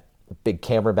I'd had a big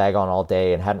camera bag on all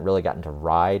day and hadn't really gotten to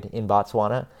ride in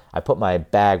Botswana, I put my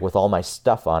bag with all my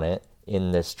stuff on it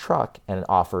in this truck and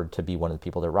offered to be one of the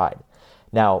people to ride.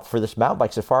 Now, for this mountain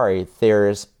bike safari,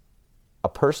 there's a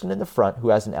person in the front who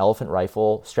has an elephant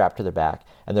rifle strapped to their back,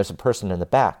 and there's a person in the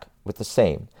back with the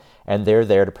same. And they're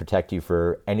there to protect you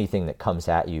for anything that comes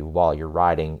at you while you're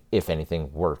riding, if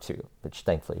anything were to, which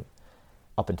thankfully,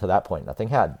 up until that point, nothing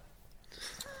had.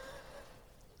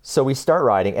 So we start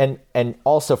riding, and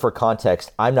also for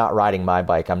context, I'm not riding my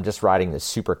bike. I'm just riding the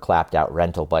super clapped out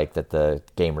rental bike that the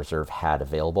game reserve had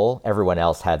available. Everyone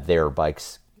else had their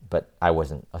bikes, but I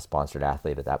wasn't a sponsored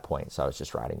athlete at that point, so I was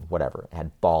just riding whatever. It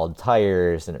had bald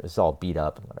tires, and it was all beat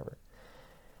up and whatever.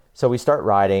 So we start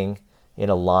riding in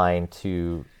a line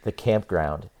to the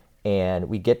campground, and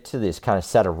we get to this kind of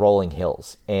set of rolling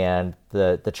hills, and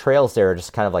the trails there are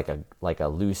just kind of like a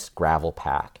loose gravel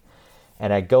pack.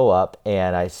 And I go up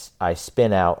and I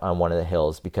spin out on one of the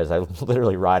hills because I'm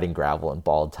literally riding gravel and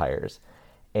bald tires.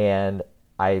 And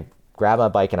I grab my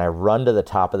bike and I run to the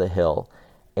top of the hill,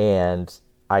 and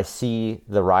I see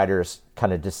the riders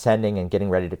kind of descending and getting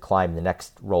ready to climb the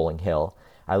next rolling hill.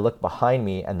 I look behind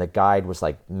me and the guide was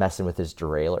like messing with his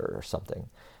derailleur or something.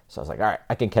 So I was like, all right,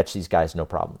 I can catch these guys, no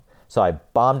problem. So I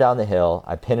bomb down the hill,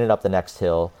 I pin it up the next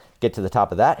hill, get to the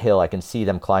top of that hill, I can see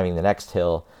them climbing the next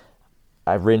hill.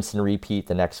 I rinse and repeat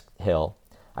the next hill.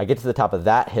 I get to the top of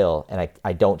that hill and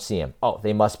I don't see them. Oh,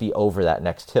 they must be over that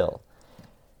next hill.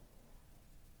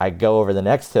 I go over the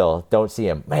next hill, don't see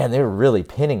them. Man, they were really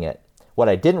pinning it. What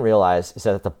I didn't realize is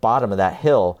that at the bottom of that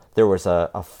hill, there was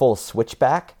a full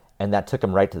switchback, and that took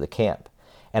him right to the camp.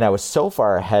 And I was so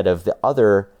far ahead of the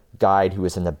other guide who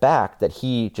was in the back that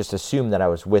he just assumed that I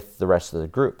was with the rest of the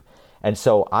group. And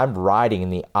so I'm riding in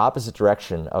the opposite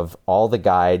direction of all the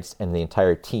guides and the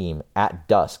entire team at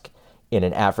dusk in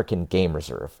an African game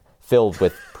reserve filled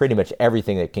with pretty much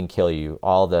everything that can kill you.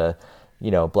 All the,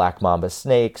 black mamba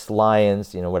snakes,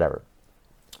 lions, whatever.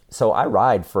 So I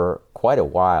ride for quite a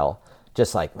while,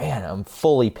 just like, man, I'm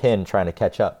fully pinned trying to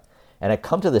catch up. And I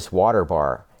come to this water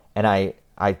bar and I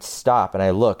stop and I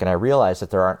look and I realize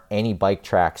that there aren't any bike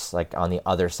tracks like on the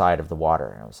other side of the water.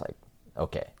 And I was like,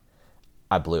 okay,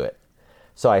 I blew it.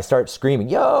 So I start screaming,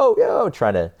 yo, yo,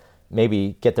 trying to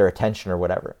maybe get their attention or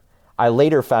whatever. I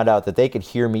later found out that they could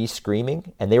hear me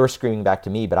screaming and they were screaming back to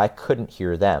me, but I couldn't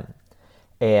hear them.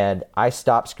 And I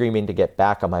stopped screaming to get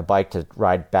back on my bike to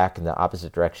ride back in the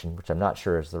opposite direction, which I'm not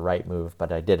sure is the right move,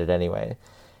 but I did it anyway.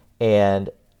 And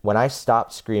when I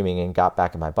stopped screaming and got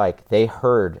back on my bike, they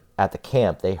heard at the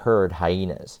camp, they heard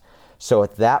hyenas. So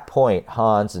at that point,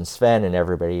 Hans and Sven and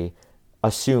everybody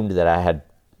assumed that I had,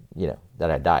 that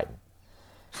I died.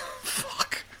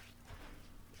 Fuck.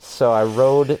 So I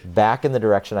rode back in the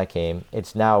direction I came.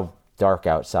 It's now dark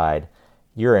outside.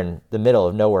 You're in the middle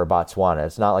of nowhere, Botswana.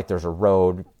 It's not like there's a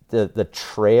road. The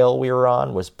trail we were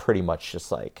on was pretty much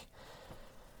just like,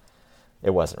 it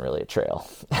wasn't really a trail.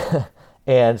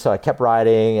 And so I kept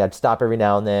riding. I'd stop every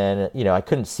now and then. I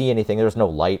couldn't see anything. There was no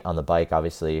light on the bike,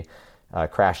 obviously.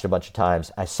 Crashed a bunch of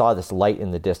times. I saw this light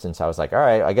in the distance. I was like, all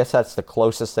right, I guess that's the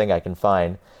closest thing I can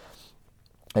find.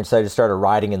 And so I just started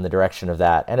riding in the direction of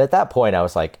that. And at that point, I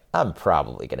was like, I'm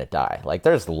probably going to die. Like,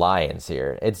 there's lions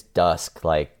here. It's dusk,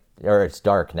 or it's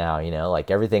dark now,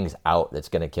 like everything's out that's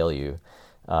going to kill you.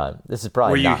 This is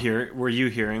probably Were you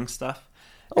hearing stuff?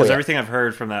 Oh, Because yeah. everything I've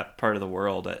heard from that part of the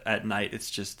world at night,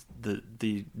 it's just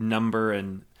the number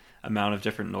and amount of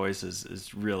different noises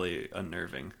is really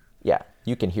unnerving. Yeah,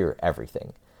 you can hear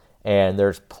everything. And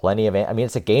there's plenty of,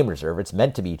 it's a game reserve. It's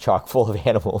meant to be chock full of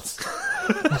animals.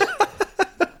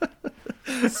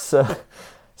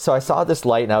 So I saw this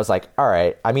light and I was like, all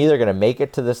right, I'm either going to make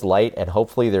it to this light and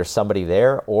hopefully there's somebody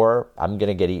there, or I'm going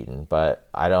to get eaten, but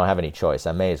I don't have any choice.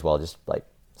 I may as well just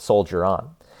soldier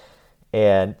on.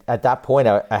 And at that point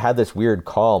I had this weird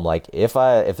calm, like if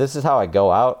this is how I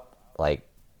go out,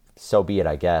 so be it,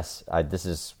 I guess. At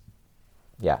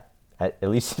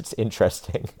least it's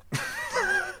interesting.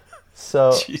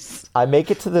 So Jeez. I make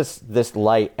it to this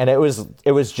light, and it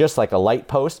was just like a light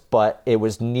post, but it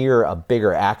was near a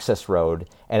bigger access road.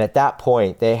 And at that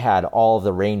point, they had all of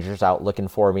the rangers out looking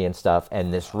for me and stuff.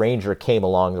 And this ranger came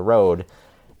along the road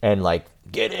and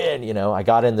get in, I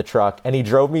got in the truck, and he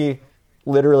drove me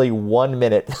literally 1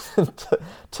 minute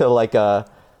to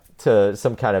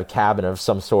some kind of cabin of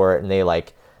some sort. And they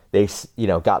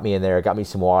got me in there, got me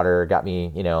some water, got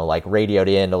me, radioed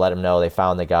in to let them know they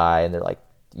found the guy. And they're like,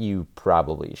 you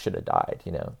probably should have died,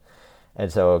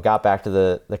 And so got back to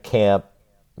the camp,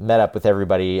 met up with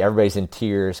everybody. Everybody's in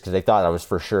tears because they thought I was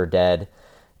for sure dead.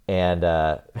 And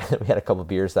we had a couple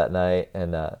beers that night.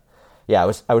 And I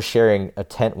was sharing a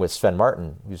tent with Sven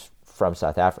Martin, who's from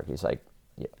South Africa. He's like,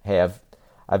 hey,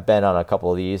 I've been on a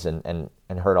couple of these and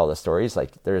heard all the stories.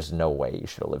 Like, there's no way you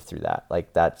should have lived through that.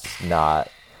 Like, that's not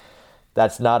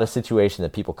a situation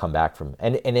that people come back from.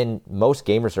 And in most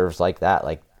game reserves like that,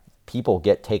 like, people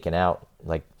get taken out,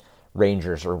 like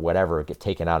rangers or whatever get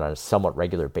taken out on a somewhat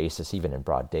regular basis, even in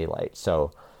broad daylight.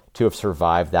 So to have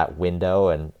survived that window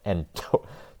and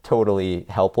totally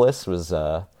helpless was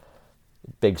a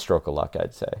big stroke of luck,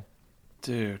 I'd say.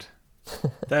 Dude,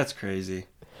 that's crazy.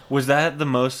 Was that the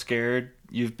most scared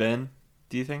you've been,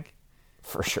 do you think?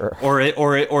 For sure. Or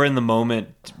in the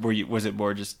moment, was it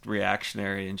more just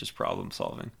reactionary and just problem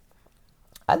solving?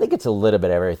 I think it's a little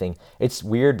bit of everything. It's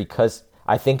weird because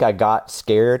I think I got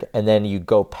scared, and then you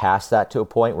go past that to a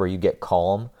point where you get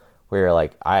calm, where you're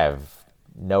like, I have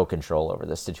no control over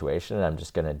this situation, and I'm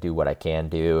just going to do what I can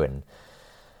do, and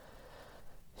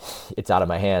it's out of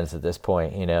my hands at this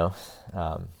point, you know?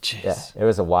 Yeah, it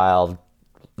was a wild,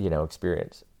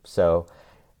 experience. So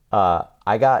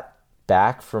I got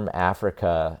back from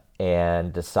Africa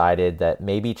and decided that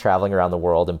maybe traveling around the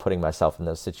world and putting myself in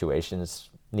those situations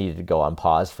needed to go on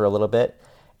pause for a little bit.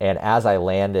 And as I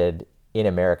landed in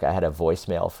America, I had a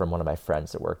voicemail from one of my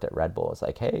friends that worked at Red Bull. It was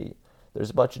like, hey, there's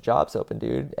a bunch of jobs open,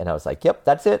 dude. And I was like, yep,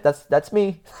 that's it. That's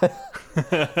me. And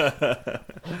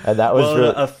that was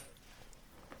really...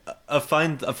 a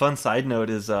fun side note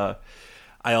is I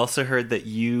also heard that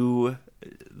you,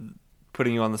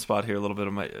 putting you on the spot here a little bit,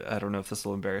 I don't know if this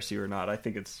will embarrass you or not. I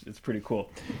think it's pretty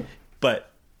cool. But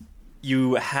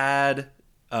you had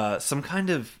some kind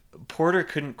of... Porter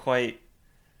couldn't quite...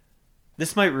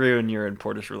 This might ruin your and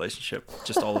Porter's relationship,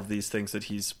 just all of these things that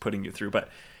he's putting you through. But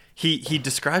he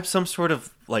described some sort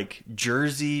of like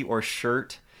jersey or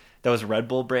shirt that was Red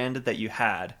Bull branded that you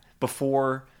had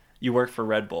before you worked for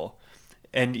Red Bull.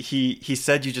 And he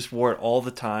said you just wore it all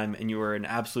the time and you were an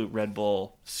absolute Red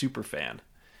Bull super fan.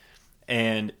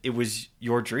 And it was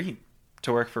your dream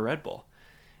to work for Red Bull.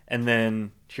 And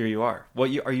then here you are.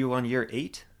 Are you on year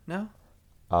 8 now?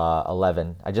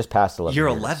 11. I just passed 11. You're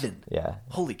years. 11. Yeah.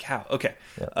 Holy cow. Okay.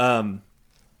 Yep.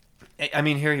 I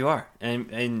mean, here you are,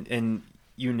 and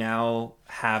you now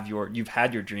have you've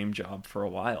had your dream job for a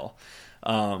while.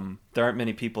 There aren't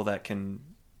many people that can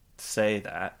say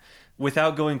that.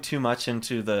 Without going too much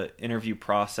into the interview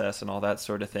process and all that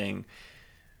sort of thing,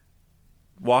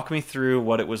 walk me through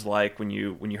what it was like when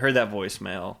you heard that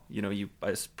voicemail. You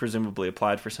presumably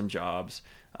applied for some jobs.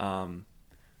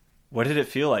 What did it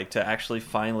feel like to actually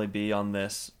finally be on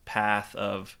this path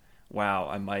of, wow,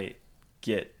 I might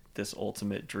get this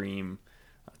ultimate dream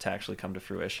to actually come to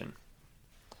fruition?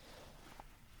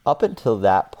 Up until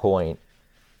that point,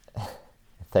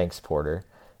 thanks, Porter.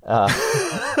 I'm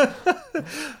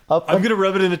going to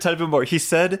rub it in a tiny bit more. He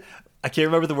said, I can't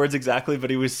remember the words exactly, but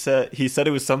he said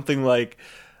it was something like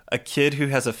a kid who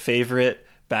has a favorite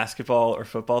basketball or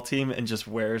football team and just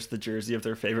wears the jersey of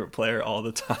their favorite player all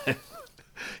the time.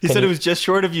 He said it was just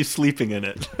short of you sleeping in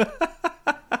it.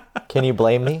 Can you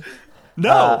blame me?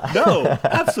 No,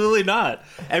 absolutely not.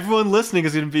 Everyone listening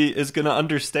is going to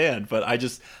understand, but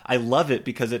I love it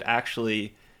because it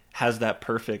actually has that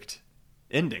perfect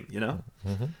ending,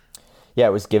 Mm-hmm. Yeah,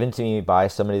 it was given to me by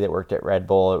somebody that worked at Red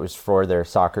Bull. It was for their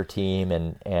soccer team,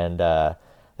 and that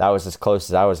was as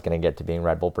close as I was going to get to being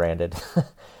Red Bull branded.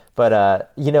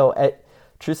 But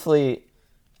truthfully,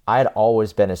 I had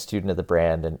always been a student of the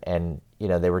brand, and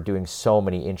they were doing so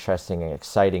many interesting and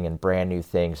exciting and brand new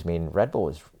things. I mean, Red Bull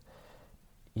was,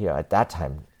 at that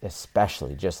time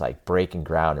especially, just like breaking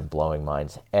ground and blowing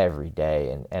minds every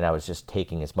day. And I was just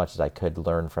taking as much as I could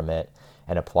learn from it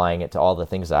and applying it to all the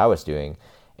things that I was doing.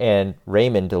 And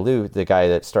Raymond DeLue, the guy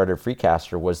that started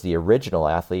Freecaster, was the original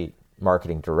athlete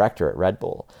marketing director at Red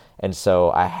Bull. And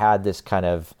so I had this kind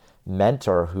of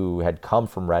mentor who had come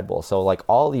from Red Bull. So like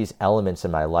all these elements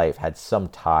in my life had some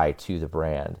tie to the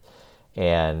brand.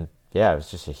 And yeah, I was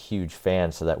just a huge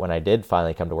fan, so that when I did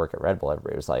finally come to work at Red Bull,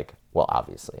 everybody was like, well,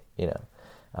 obviously,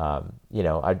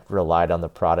 I relied on the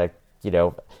product.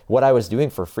 What I was doing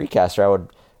for Freecaster, I would,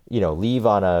 leave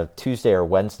on a Tuesday or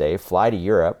Wednesday, fly to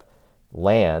Europe,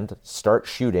 land, start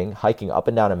shooting, hiking up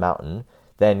and down a mountain,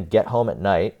 then get home at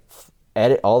night,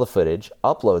 edit all the footage,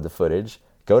 upload the footage,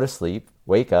 go to sleep,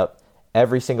 wake up,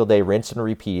 every single day, rinse and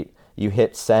repeat. You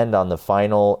hit send on the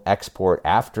final export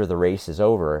after the race is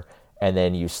over, and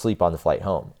then you sleep on the flight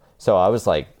home. So I was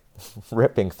like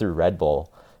ripping through Red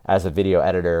Bull as a video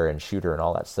editor and shooter and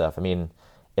all that stuff. I mean,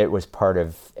 it was part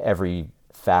of every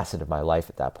facet of my life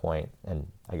at that point, and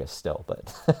I guess still,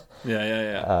 but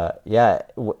I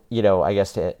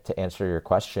guess to answer your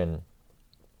question,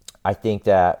 I think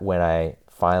that when I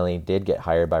finally did get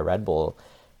hired by Red Bull,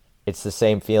 it's the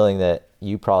same feeling that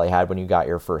you probably had when you got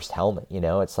your first helmet.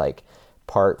 It's like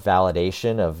part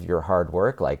validation of your hard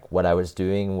work, like what I was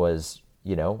doing was,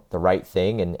 you know, the right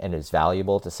thing and is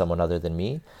valuable to someone other than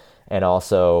me. And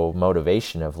also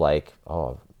motivation of like,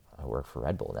 oh, I work for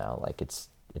Red Bull now. Like it's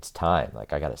time.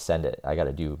 Like I got to send it. I got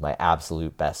to do my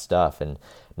absolute best stuff. And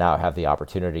now I have the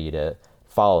opportunity to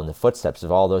follow in the footsteps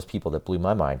of all those people that blew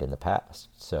my mind in the past.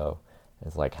 So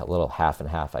it's like a little half and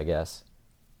half, I guess.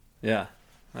 Yeah,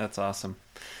 that's awesome.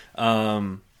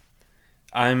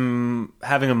 I'm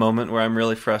having a moment where I'm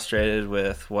really frustrated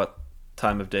with what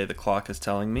time of day the clock is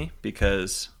telling me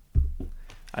because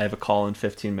I have a call in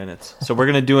 15 minutes. So we're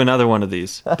going to do another one of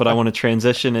these, but I want to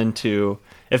transition into,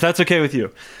 if that's okay with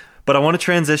you, but I want to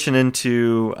transition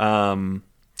into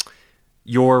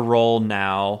your role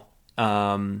now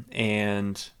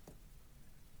and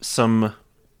some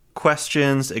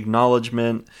questions,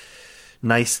 acknowledgement,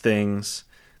 nice things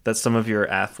that some of your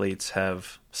athletes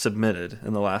have submitted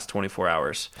in the last 24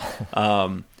 hours.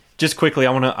 Just quickly,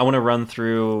 I want to run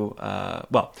through.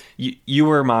 Well, you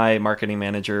were my marketing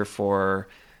manager for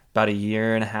about a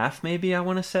year and a half, maybe I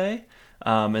want to say,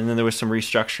 and then there was some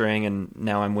restructuring, and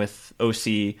now I'm with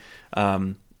OC.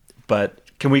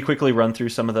 But can we quickly run through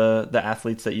some of the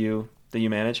athletes that you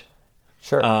manage?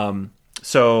 Sure.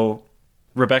 So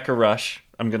Rebecca Rush,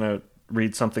 I'm gonna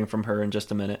read something from her in just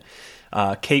a minute.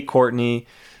 Kate Courtney,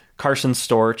 Carson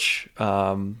Storch,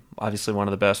 obviously one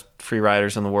of the best free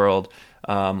riders in the world.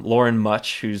 Lauren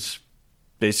Much, who's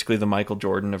basically the Michael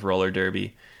Jordan of roller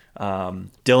derby.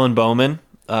 Dylan Bowman,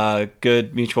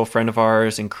 good mutual friend of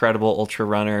ours, incredible ultra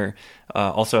runner.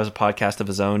 Also has a podcast of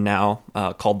his own now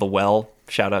called The Well.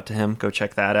 Shout out to him. Go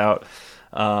check that out.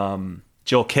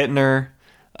 Jill Kittner.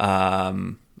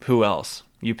 Who else?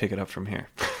 You pick it up from here.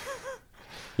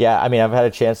 Yeah, I mean, I've had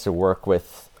a chance to work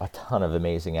with a ton of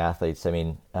amazing athletes. I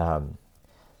mean,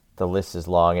 the list is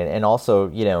long. And also,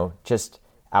 you know, just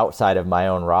outside of my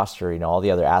own roster, you know, all the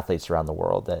other athletes around the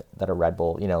world that are Red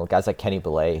Bull, you know, guys like Kenny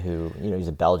Belay, who, you know, he's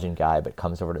a Belgian guy, but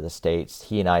comes over to the States.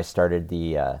 He and I started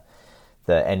the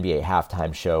NBA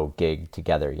halftime show gig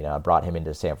together. You know, I brought him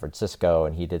into San Francisco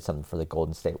and he did something for the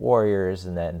Golden State Warriors.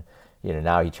 And then, you know,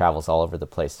 now he travels all over the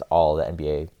place to all the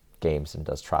NBA games and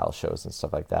does trial shows and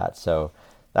stuff like that. So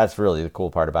that's really the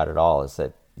cool part about it all, is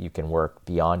that you can work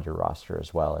beyond your roster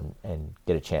as well and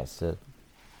get a chance to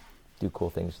do cool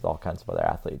things with all kinds of other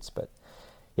athletes. But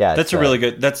yeah, that's a really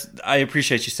good, I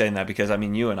appreciate you saying that, because I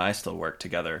mean, you and I still work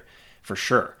together for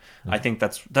sure. Mm-hmm. I think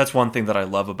that's one thing that I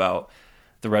love about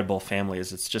the Red Bull family,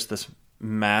 is it's just this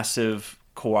massive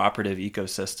cooperative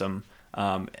ecosystem.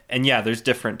 And yeah, there's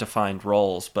different defined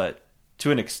roles, but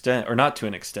to an extent, or not to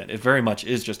an extent, it very much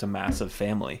is just a massive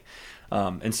family.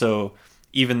 And so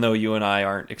even though you and I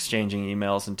aren't exchanging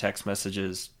emails and text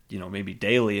messages, you know, maybe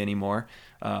daily anymore,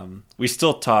 we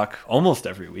still talk almost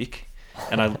every week.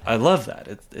 And I love that.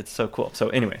 It's so cool. So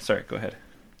anyway, sorry, go ahead.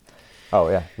 Oh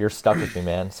yeah, you're stuck with me,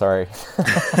 man. Sorry.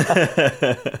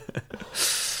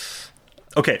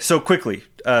 Okay, so quickly,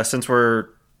 since we're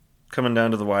coming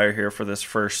down to the wire here for this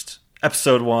first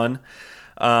episode 1,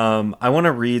 I want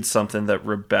to read something that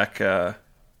Rebecca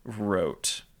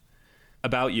wrote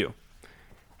about you.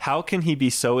 How can he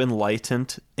be so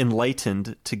enlightened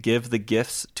to give the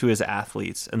gifts to his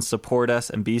athletes and support us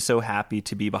and be so happy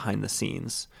to be behind the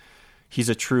scenes? He's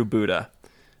a true Buddha.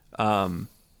 And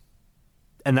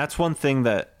that's one thing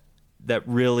that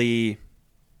really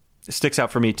sticks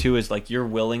out for me too, is like your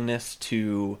willingness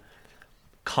to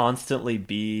constantly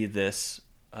be this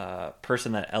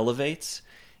person that elevates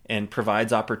and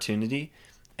provides opportunity.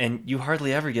 And you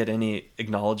hardly ever get any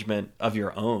acknowledgement of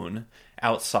your own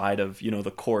outside of, you know,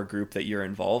 the core group that you're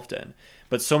involved in.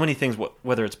 But so many things,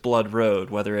 whether it's Blood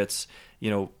Road, whether it's, you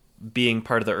know, being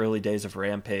part of the early days of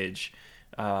Rampage,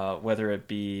 whether it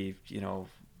be, you know,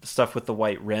 stuff with the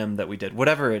white rim that we did,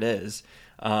 whatever it is,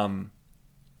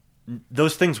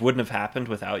 those things wouldn't have happened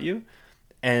without you.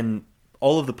 And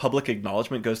all of the public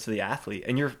acknowledgement goes to the athlete,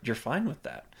 and you're fine with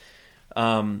that.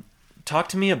 Talk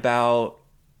to me about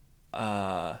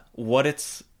what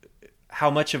is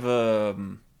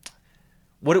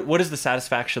the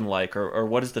satisfaction like, or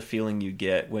what is the feeling you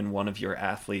get when one of your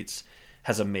athletes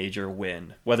has a major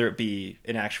win, whether it be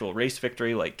an actual race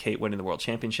victory like Kate winning the World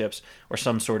Championships, or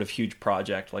some sort of huge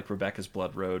project like Rebecca's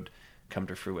Blood Road come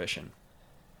to fruition?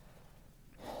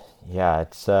 Yeah,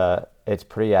 it's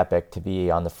pretty epic to be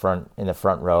in the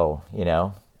front row, you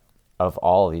know, of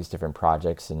all of these different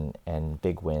projects and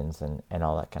big wins and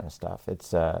all that kind of stuff.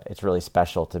 It's really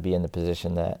special to be in the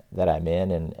position that I'm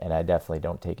in, and I definitely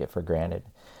don't take it for granted.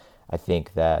 I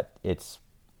think that it's,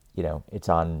 you know, it's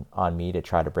on me to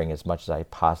try to bring as much as I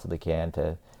possibly can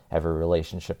to every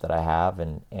relationship that I have,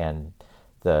 and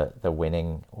the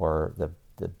winning or the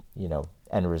you know,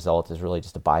 end result is really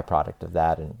just a byproduct of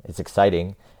that. And it's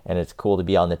exciting, and it's cool to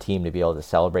be on the team, to be able to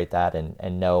celebrate that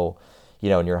and know,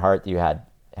 in your heart that you had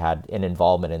an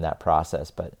involvement in that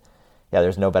process. But yeah,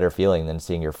 there's no better feeling than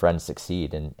seeing your friends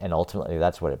succeed. And ultimately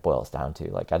that's what it boils down to.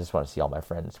 Like, I just want to see all my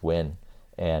friends win.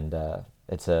 And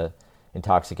it's a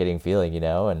intoxicating feeling,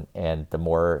 and the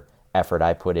more effort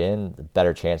I put in, the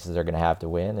better chances they're going to have to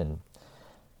win. And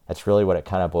that's really what it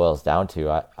kind of boils down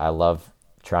to. I love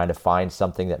trying to find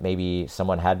something that maybe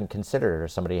someone hadn't considered or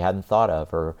somebody hadn't thought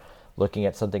of, or looking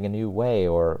at something a new way,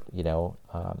 or,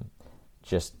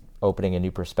 just opening a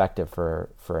new perspective for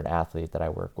an athlete that I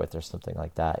work with or something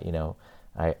like that.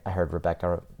 I heard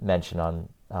Rebecca mention on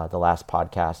the last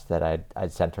podcast that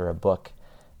I'd sent her a book,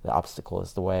 The Obstacle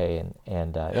is the Way.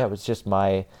 And it was just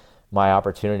my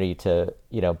opportunity to,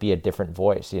 be a different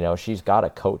voice. She's got a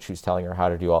coach who's telling her how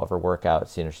to do all of her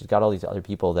workouts. She's got all these other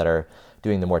people that are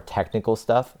doing the more technical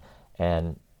stuff.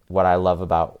 And what I love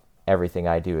about everything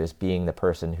I do is being the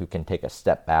person who can take a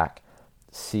step back,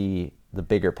 see the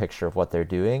bigger picture of what they're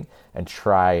doing, and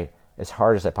try as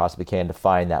hard as I possibly can to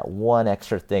find that one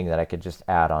extra thing that I could just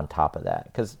add on top of that.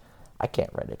 Because I can't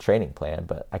write a training plan,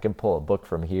 but I can pull a book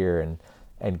from here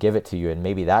and give it to you, and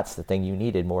maybe that's the thing you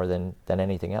needed more than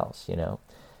anything else,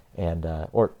 and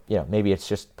or maybe it's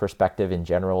just perspective in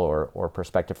general, or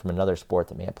perspective from another sport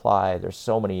that may apply. There's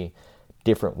so many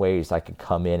different ways I could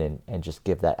come in and just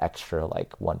give that extra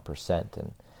 1%,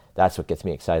 and that's what gets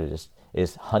me excited,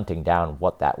 is hunting down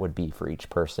what that would be for each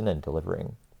person and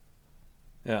delivering.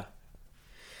 Yeah.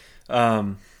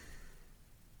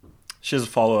 She has a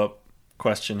follow-up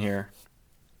question here.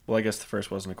 Well, I guess the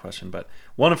first wasn't a question, but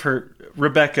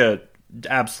Rebecca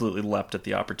absolutely leapt at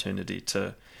the opportunity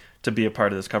to be a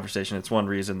part of this conversation. It's one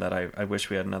reason that I wish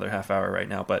we had another half hour right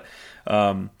now, but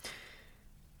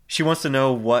she wants to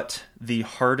know what the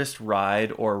hardest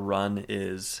ride or run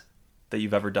is that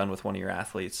you've ever done with one of your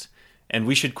athletes. And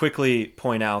we should quickly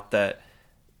point out that,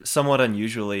 somewhat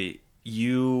unusually,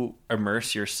 you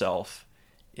immerse yourself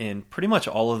in pretty much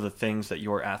all of the things that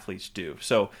your athletes do.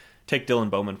 So take Dylan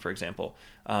Bowman, for example.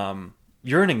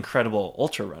 You're an incredible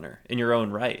ultra runner in your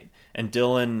own right. And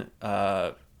Dylan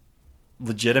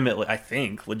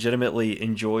legitimately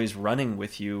enjoys running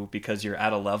with you because you're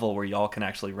at a level where y'all can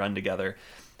actually run together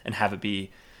and have it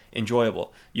be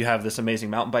enjoyable. You have this amazing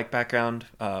mountain bike background.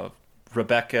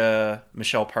 Rebecca,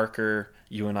 Michelle Parker,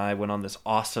 you and I went on this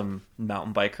awesome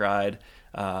mountain bike ride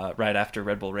right after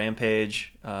Red Bull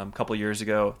Rampage a couple years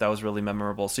ago. That was really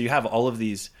memorable. So you have all of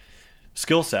these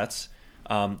skill sets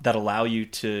that allow you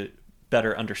to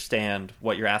better understand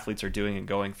what your athletes are doing and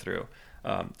going through.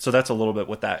 So that's a little bit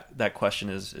what that question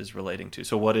is relating to.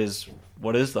 So what is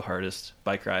the hardest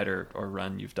bike ride or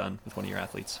run you've done with one of your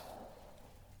athletes?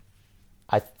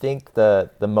 I think the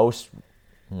most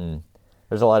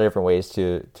there's a lot of different ways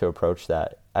to approach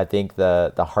that. I think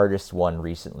the hardest one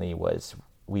recently was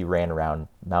we ran around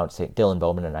Dylan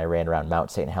Bowman and I ran around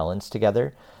Mount St. Helens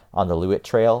together on the Lewitt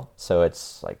Trail. So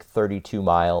it's 32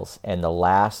 miles, and the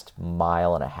last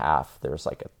mile and a half, there's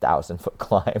 1,000-foot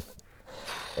climb.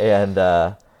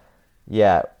 And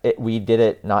we did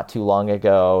it not too long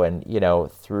ago. And,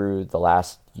 through the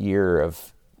last year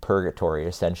of purgatory,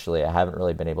 essentially, I haven't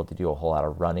really been able to do a whole lot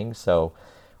of running. So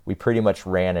we pretty much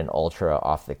ran an ultra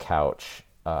off the couch.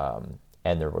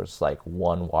 And there was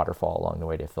one waterfall along the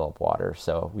way to fill up water.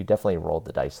 So we definitely rolled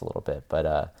the dice a little bit,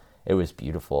 but it was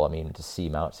beautiful. I mean, to see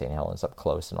Mount St. Helens up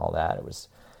close and all that, it was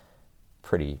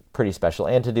pretty special.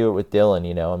 And to do it with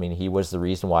Dylan, he was the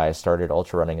reason why I started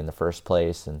ultra running in the first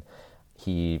place. And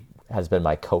he has been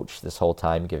my coach this whole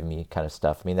time, giving me kind of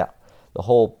stuff. That the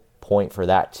whole point for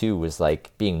that too was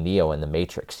being Neo in the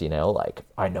Matrix,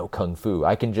 I know Kung Fu.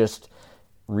 I can just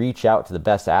reach out to the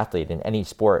best athlete in any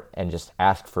sport and just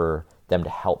ask for them to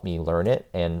help me learn it.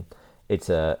 And it's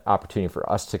an opportunity for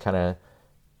us to kind of,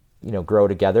 grow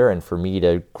together, and for me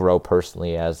to grow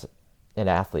personally as an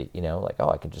athlete,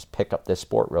 I can just pick up this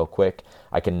sport real quick.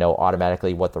 I can know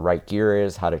automatically what the right gear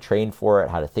is, how to train for it,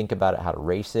 how to think about it, how to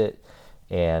race it.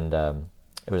 And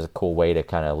it was a cool way to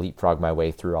kind of leapfrog my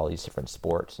way through all these different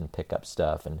sports and pick up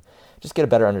stuff and just get a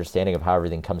better understanding of how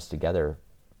everything comes together.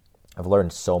 I've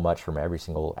learned so much from every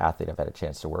single athlete I've had a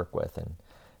chance to work with. And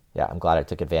yeah, I'm glad I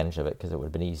took advantage of it, because it would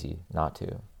have been easy not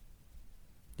to.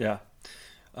 Yeah.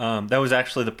 That was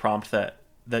actually the prompt that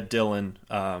Dylan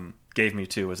gave me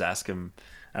too, was asking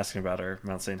about our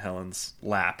Mount St. Helens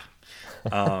lap.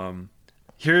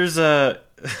 Here's so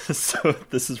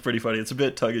this is pretty funny. It's a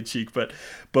bit tongue in cheek, but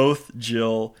both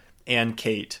Jill and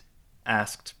Kate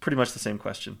asked pretty much the same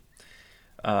question.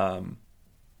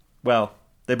 Well,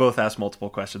 they both asked multiple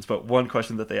questions, but one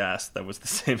question that they asked that was the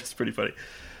same is pretty funny.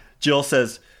 Jill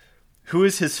says, Who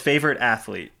is his favorite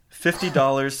athlete?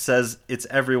 $50 says it's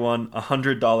everyone.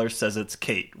 $100 says it's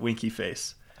Kate. Winky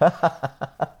face.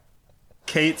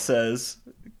 Kate says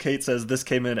this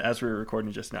came in as we were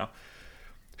recording just now.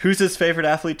 Who's his favorite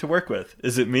athlete to work with?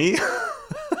 Is it me?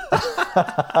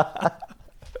 I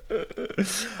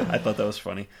thought that was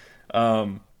funny.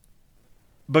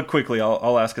 But quickly,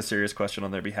 I'll ask a serious question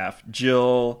on their behalf.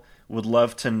 Jill would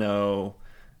love to know,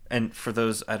 and for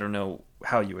those, I don't know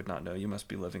how you would not know. You must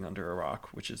be living under a rock,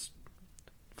 which is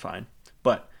fine.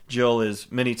 But Jill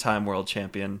is many-time world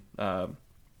champion on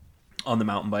the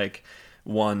mountain bike,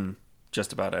 won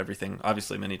just about everything.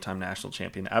 Obviously, many-time national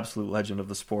champion, absolute legend of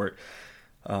the sport.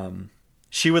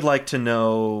 She would like to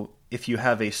know if you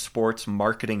have a sports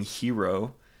marketing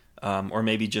hero, or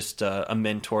maybe just a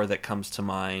mentor that comes to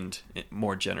mind,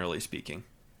 more generally speaking.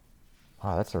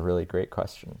 Wow, that's a really great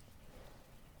question.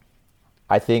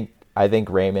 I think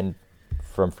Raymond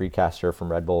from Freecaster,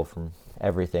 from Red Bull, from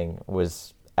everything,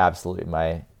 was absolutely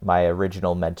my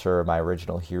original mentor, my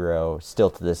original hero, still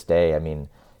to this day. I mean,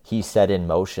 he set in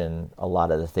motion a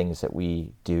lot of the things that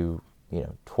we do,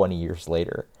 20 years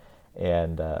later,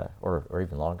 and or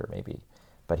even longer maybe.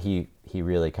 But he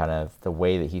really kind of, the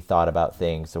way that he thought about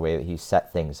things, the way that he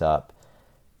set things up,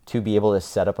 to be able to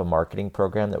set up a marketing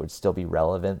program that would still be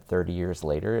relevant 30 years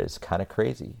later is kind of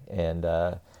crazy. And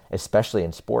especially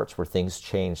in sports where things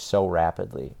change so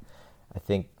rapidly. I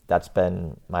think that's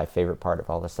been my favorite part of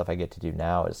all the stuff I get to do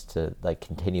now, is to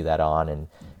continue that on and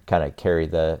kind of carry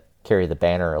the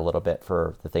banner a little bit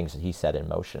for the things that he set in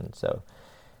motion. So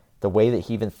the way that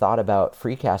he even thought about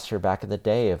Freecaster back in the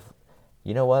day of,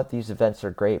 you know what, these events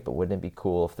are great, but wouldn't it be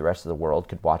cool if the rest of the world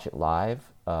could watch it live?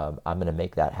 I'm going to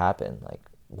make that happen. Like,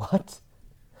 what?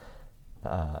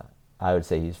 I would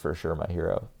say he's for sure my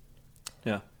hero.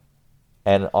 Yeah.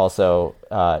 And also,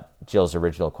 Jill's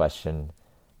original question,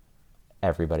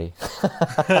 everybody.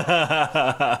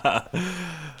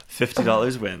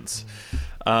 $50 wins.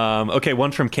 Okay,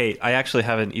 one from Kate. I actually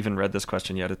haven't even read this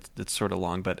question yet. It's sort of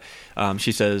long, but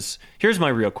she says, here's my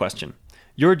real question.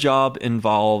 Your job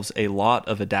involves a lot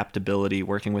of adaptability,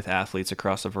 working with athletes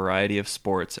across a variety of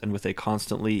sports and with a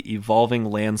constantly evolving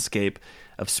landscape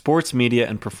of sports media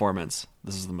and performance.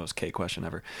 This is the most K question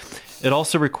ever. It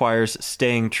also requires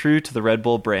staying true to the Red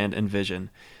Bull brand and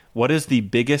vision. What is the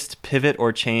biggest pivot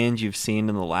or change you've seen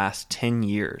in the last 10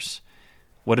 years?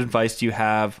 What advice do you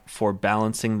have for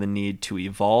balancing the need to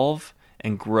evolve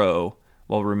and grow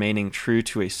while remaining true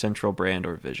to a central brand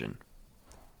or vision?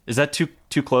 Is that too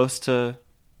close to?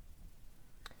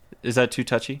 Is that too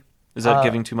touchy? Is that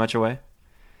giving too much away?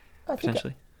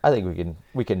 Potentially. I think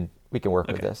we can work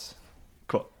with this.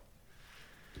 Cool.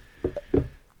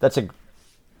 That's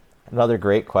another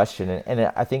great question,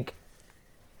 and I think,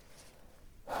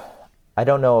 I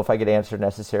don't know if I could answer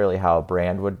necessarily how a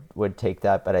brand would take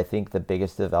that, but I think the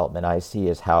biggest development I see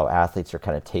is how athletes are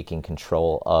kind of taking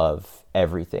control of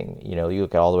everything. You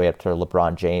look at all the way up to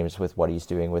LeBron James with what he's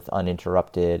doing with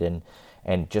Uninterrupted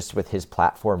and just with his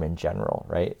platform in general,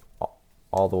 right?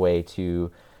 All the way to,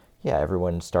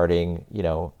 everyone starting,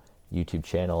 YouTube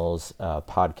channels,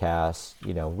 podcasts,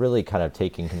 really kind of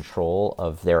taking control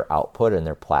of their output and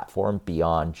their platform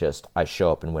beyond just, I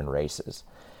show up and win races.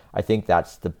 I think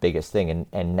that's the biggest thing.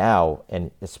 And now,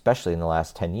 and especially in the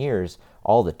last 10 years,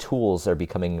 all the tools are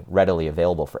becoming readily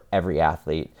available for every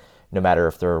athlete, no matter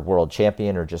if they're a world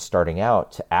champion or just starting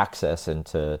out, to access and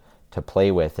to play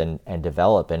with and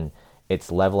develop. And it's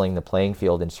leveling the playing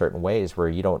field in certain ways where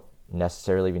you don't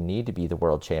necessarily even need to be the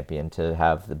world champion to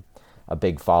have a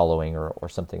big following or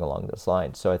something along those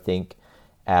lines. So I think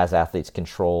as athletes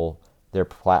control their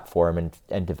platform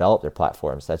and develop their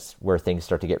platforms, that's where things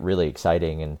start to get really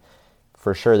exciting. And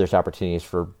for sure there's opportunities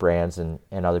for brands and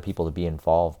other people to be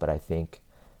involved, but I think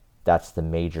that's the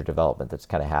major development that's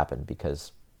kind of happened,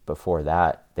 because before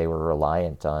that they were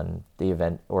reliant on the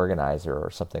event organizer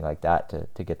or something like that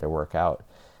to get their work out.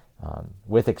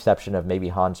 With exception of maybe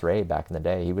Hans Ray back in the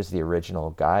day. He was the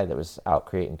original guy that was out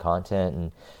creating content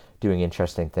and doing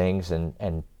interesting things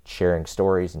and sharing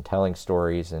stories and telling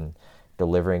stories and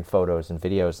delivering photos and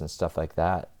videos and stuff like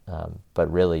that.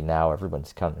 But really now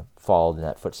everyone's kind of followed in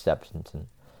that footsteps and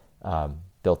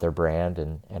built their brand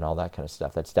and all that kind of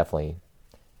stuff. That's definitely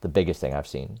the biggest thing I've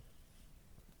seen.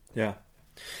 Yeah.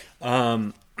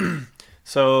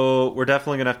 So we're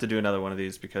definitely going to have to do another one of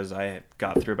these because I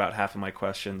got through about half of my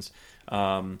questions.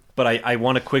 But I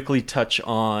want to quickly touch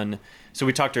on, so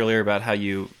we talked earlier about how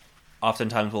you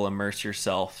oftentimes will immerse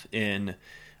yourself in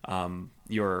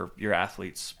your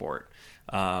athlete's sport.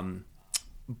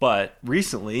 But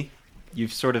recently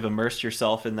you've sort of immersed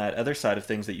yourself in that other side of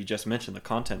things that you just mentioned, the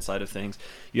content side of things.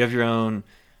 You have your own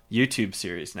YouTube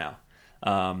series now.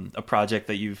 a project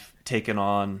that you've taken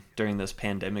on during this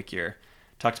pandemic year.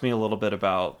 Talk to me a little bit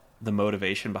about the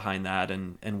motivation behind that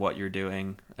and what you're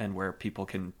doing and where people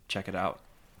can check it out.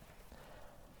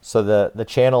 So the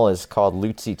channel is called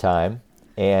Lutze Time,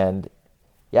 and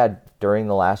yeah, during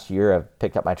the last year I've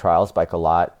picked up my trials bike a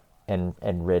lot and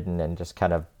ridden and just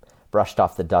kind of brushed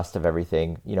off the dust of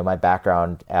everything. You know, my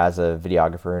background as a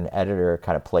videographer and editor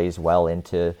kind of plays well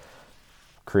into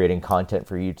creating content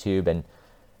for YouTube, and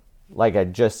like I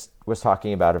just was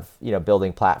talking about, of, you know,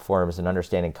 building platforms and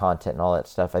understanding content and all that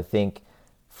stuff. I think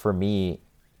for me,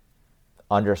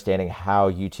 understanding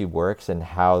how YouTube works and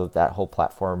how that whole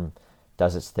platform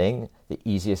does its thing, the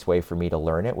easiest way for me to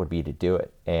learn it would be to do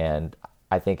it. And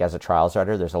I think as a trials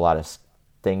rider, there's a lot of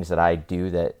things that I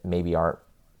do that maybe aren't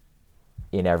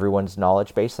in everyone's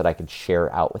knowledge base that I could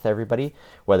share out with everybody,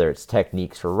 whether it's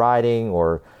techniques for riding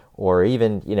or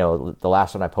even, you know, the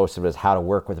last one I posted was how to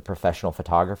work with a professional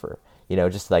photographer. You know,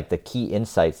 just like the key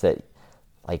insights that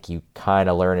like you kind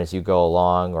of learn as you go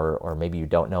along, or maybe you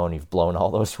don't know and you've blown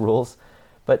all those rules.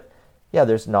 But yeah,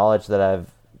 there's knowledge that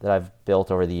I've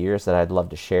built over the years that I'd love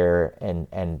to share, and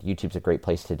YouTube's a great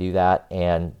place to do that.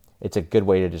 And it's a good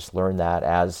way to just learn that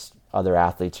as other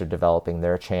athletes are developing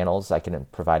their channels. I can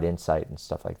provide insight and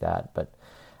stuff like that. But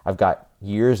I've got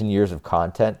years and years of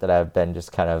content that I've been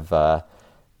just kind of,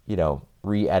 you know,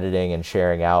 re-editing and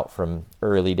sharing out from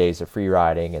early days of free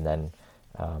riding. And then,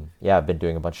 I've been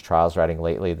doing a bunch of trials riding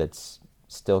lately that's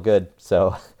still good.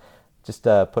 So just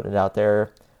putting it out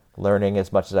there, learning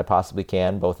as much as I possibly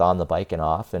can, both on the bike and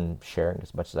off, and sharing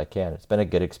as much as I can. It's been a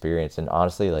good experience. And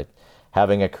honestly, like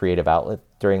having a creative outlet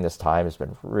during this time has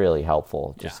been really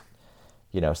helpful. Just,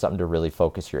 you know, something to really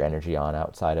focus your energy on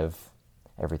outside of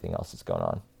everything else that's going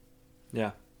on.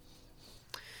 Yeah.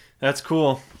 That's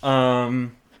cool.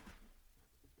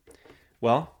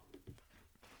 Well,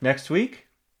 next week,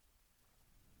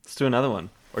 let's do another one.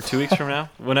 Or 2 weeks from now,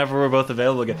 whenever we're both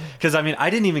available again. Because, I mean, I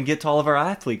didn't even get to all of our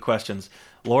athlete questions.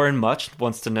 Lauren Much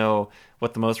wants to know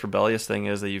what the most rebellious thing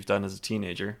is that you've done as a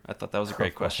teenager. I thought that was a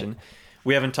great question.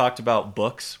 We haven't talked about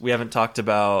books. We haven't talked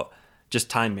about just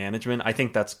time management. I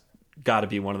think that's got to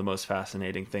be one of the most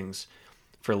fascinating things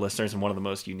for listeners, and one of the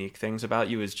most unique things about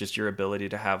you is just your ability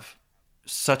to have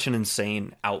such an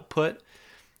insane output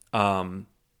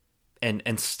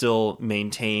and still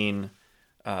maintain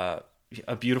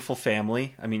a beautiful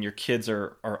family. I mean, your kids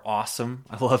are awesome.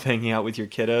 I love hanging out with your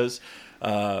kiddos.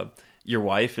 Your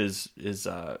wife is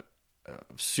a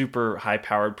super high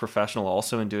powered professional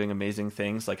also, and doing amazing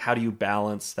things. Like, how do you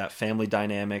balance that family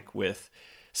dynamic with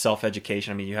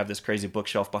self-education? I mean, you have this crazy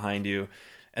bookshelf behind you,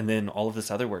 and then all of this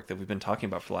other work that we've been talking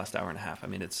about for the last hour and a half. I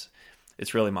mean, it's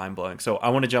really mind blowing. So I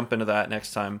want to jump into that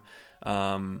next time.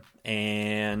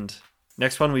 And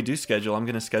next one we do schedule, I'm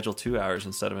going to schedule 2 hours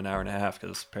instead of an hour and a half,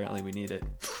 because apparently we need it.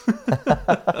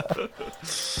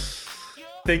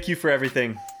 Thank you for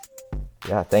everything.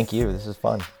 Yeah, thank you. This is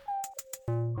fun.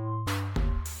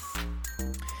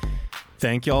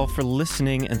 Thank y'all for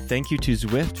listening, and thank you to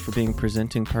Zwift for being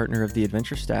presenting partner of the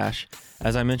Adventure Stash.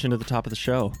 As I mentioned at the top of the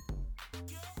show,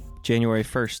 January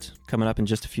 1st, coming up in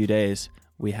just a few days,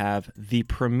 we have the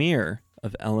premiere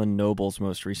of Ellen Noble's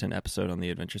most recent episode on the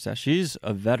Adventure Stash. She's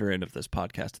a veteran of this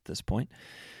podcast at this point.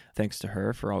 Thanks to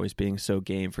her for always being so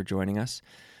game for joining us.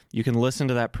 You can listen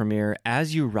to that premiere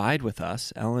as you ride with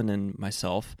us, Ellen and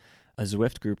myself, a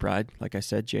Zwift group ride, like I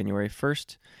said, January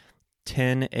 1st,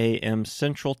 10 a.m.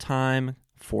 Central Time,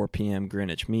 4 p.m.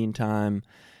 Greenwich Mean Time.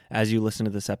 As you listen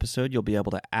to this episode, you'll be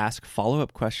able to ask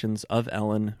follow-up questions of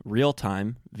Ellen real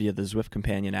time via the Zwift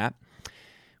Companion app.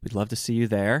 We'd love to see you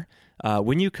there.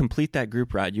 When you complete that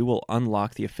group ride, you will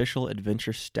unlock the official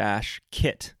Adventure Stash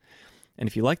kit. And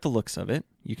if you like the looks of it,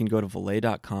 you can go to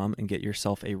valet.com and get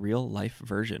yourself a real-life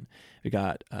version. We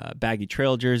got a baggy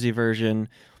trail jersey version,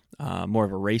 more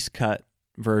of a race cut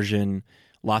version,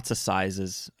 lots of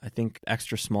sizes. I think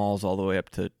extra smalls all the way up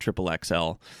to triple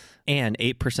XL. And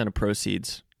 8% of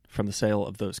proceeds from the sale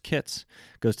of those kits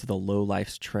goes to the Low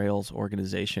Life's Trails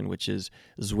organization, which is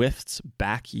Zwift's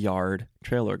backyard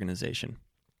trail organization.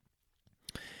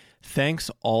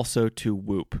 Thanks also to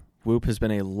Whoop. Whoop has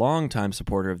been a longtime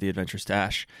supporter of the Adventure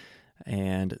Stash,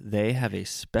 and they have a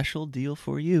special deal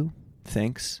for you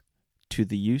thanks to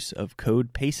the use of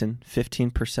code PAYSON,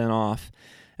 15% off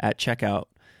at checkout.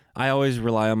 I always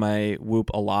rely on my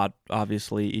Whoop a lot,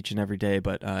 obviously, each and every day,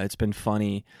 but it's been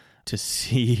funny to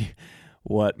see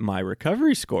what my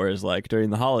recovery score is like during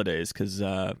the holidays, because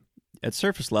at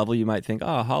surface level, you might think,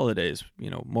 holidays,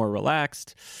 more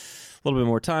relaxed, a little bit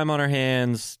more time on our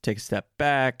hands, take a step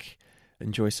back,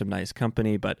 enjoy some nice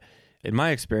company. But In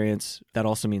my experience, that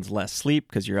also means less sleep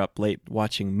because you're up late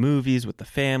watching movies with the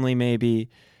family, maybe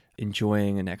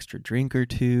enjoying an extra drink or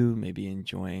two, maybe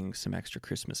enjoying some extra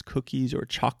Christmas cookies or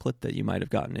chocolate that you might have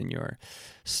gotten in your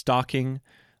stocking.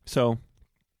 So it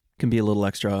can be a little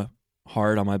extra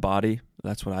hard on my body.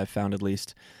 That's what I've found, at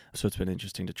least. So it's been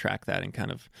interesting to track that and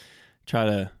kind of try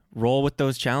to roll with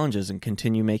those challenges and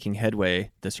continue making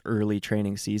headway this early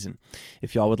training season.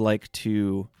 If y'all would like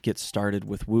to get started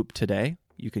with Whoop today,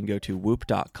 you can go to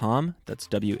whoop.com, that's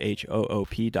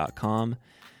WHOOP.com,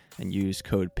 and use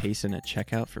code PAYSON at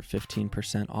checkout for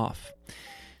 15% off.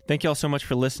 Thank you all so much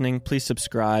for listening. Please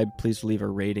subscribe. Please leave a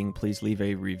rating. Please leave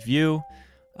a review.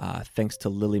 Thanks to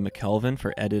Lily McKelvin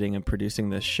for editing and producing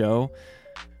this show.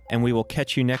 And we will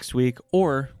catch you next week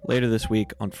or later this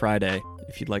week on Friday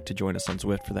if you'd like to join us on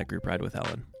Zwift for that group ride with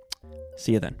Ellen.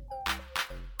 See you then.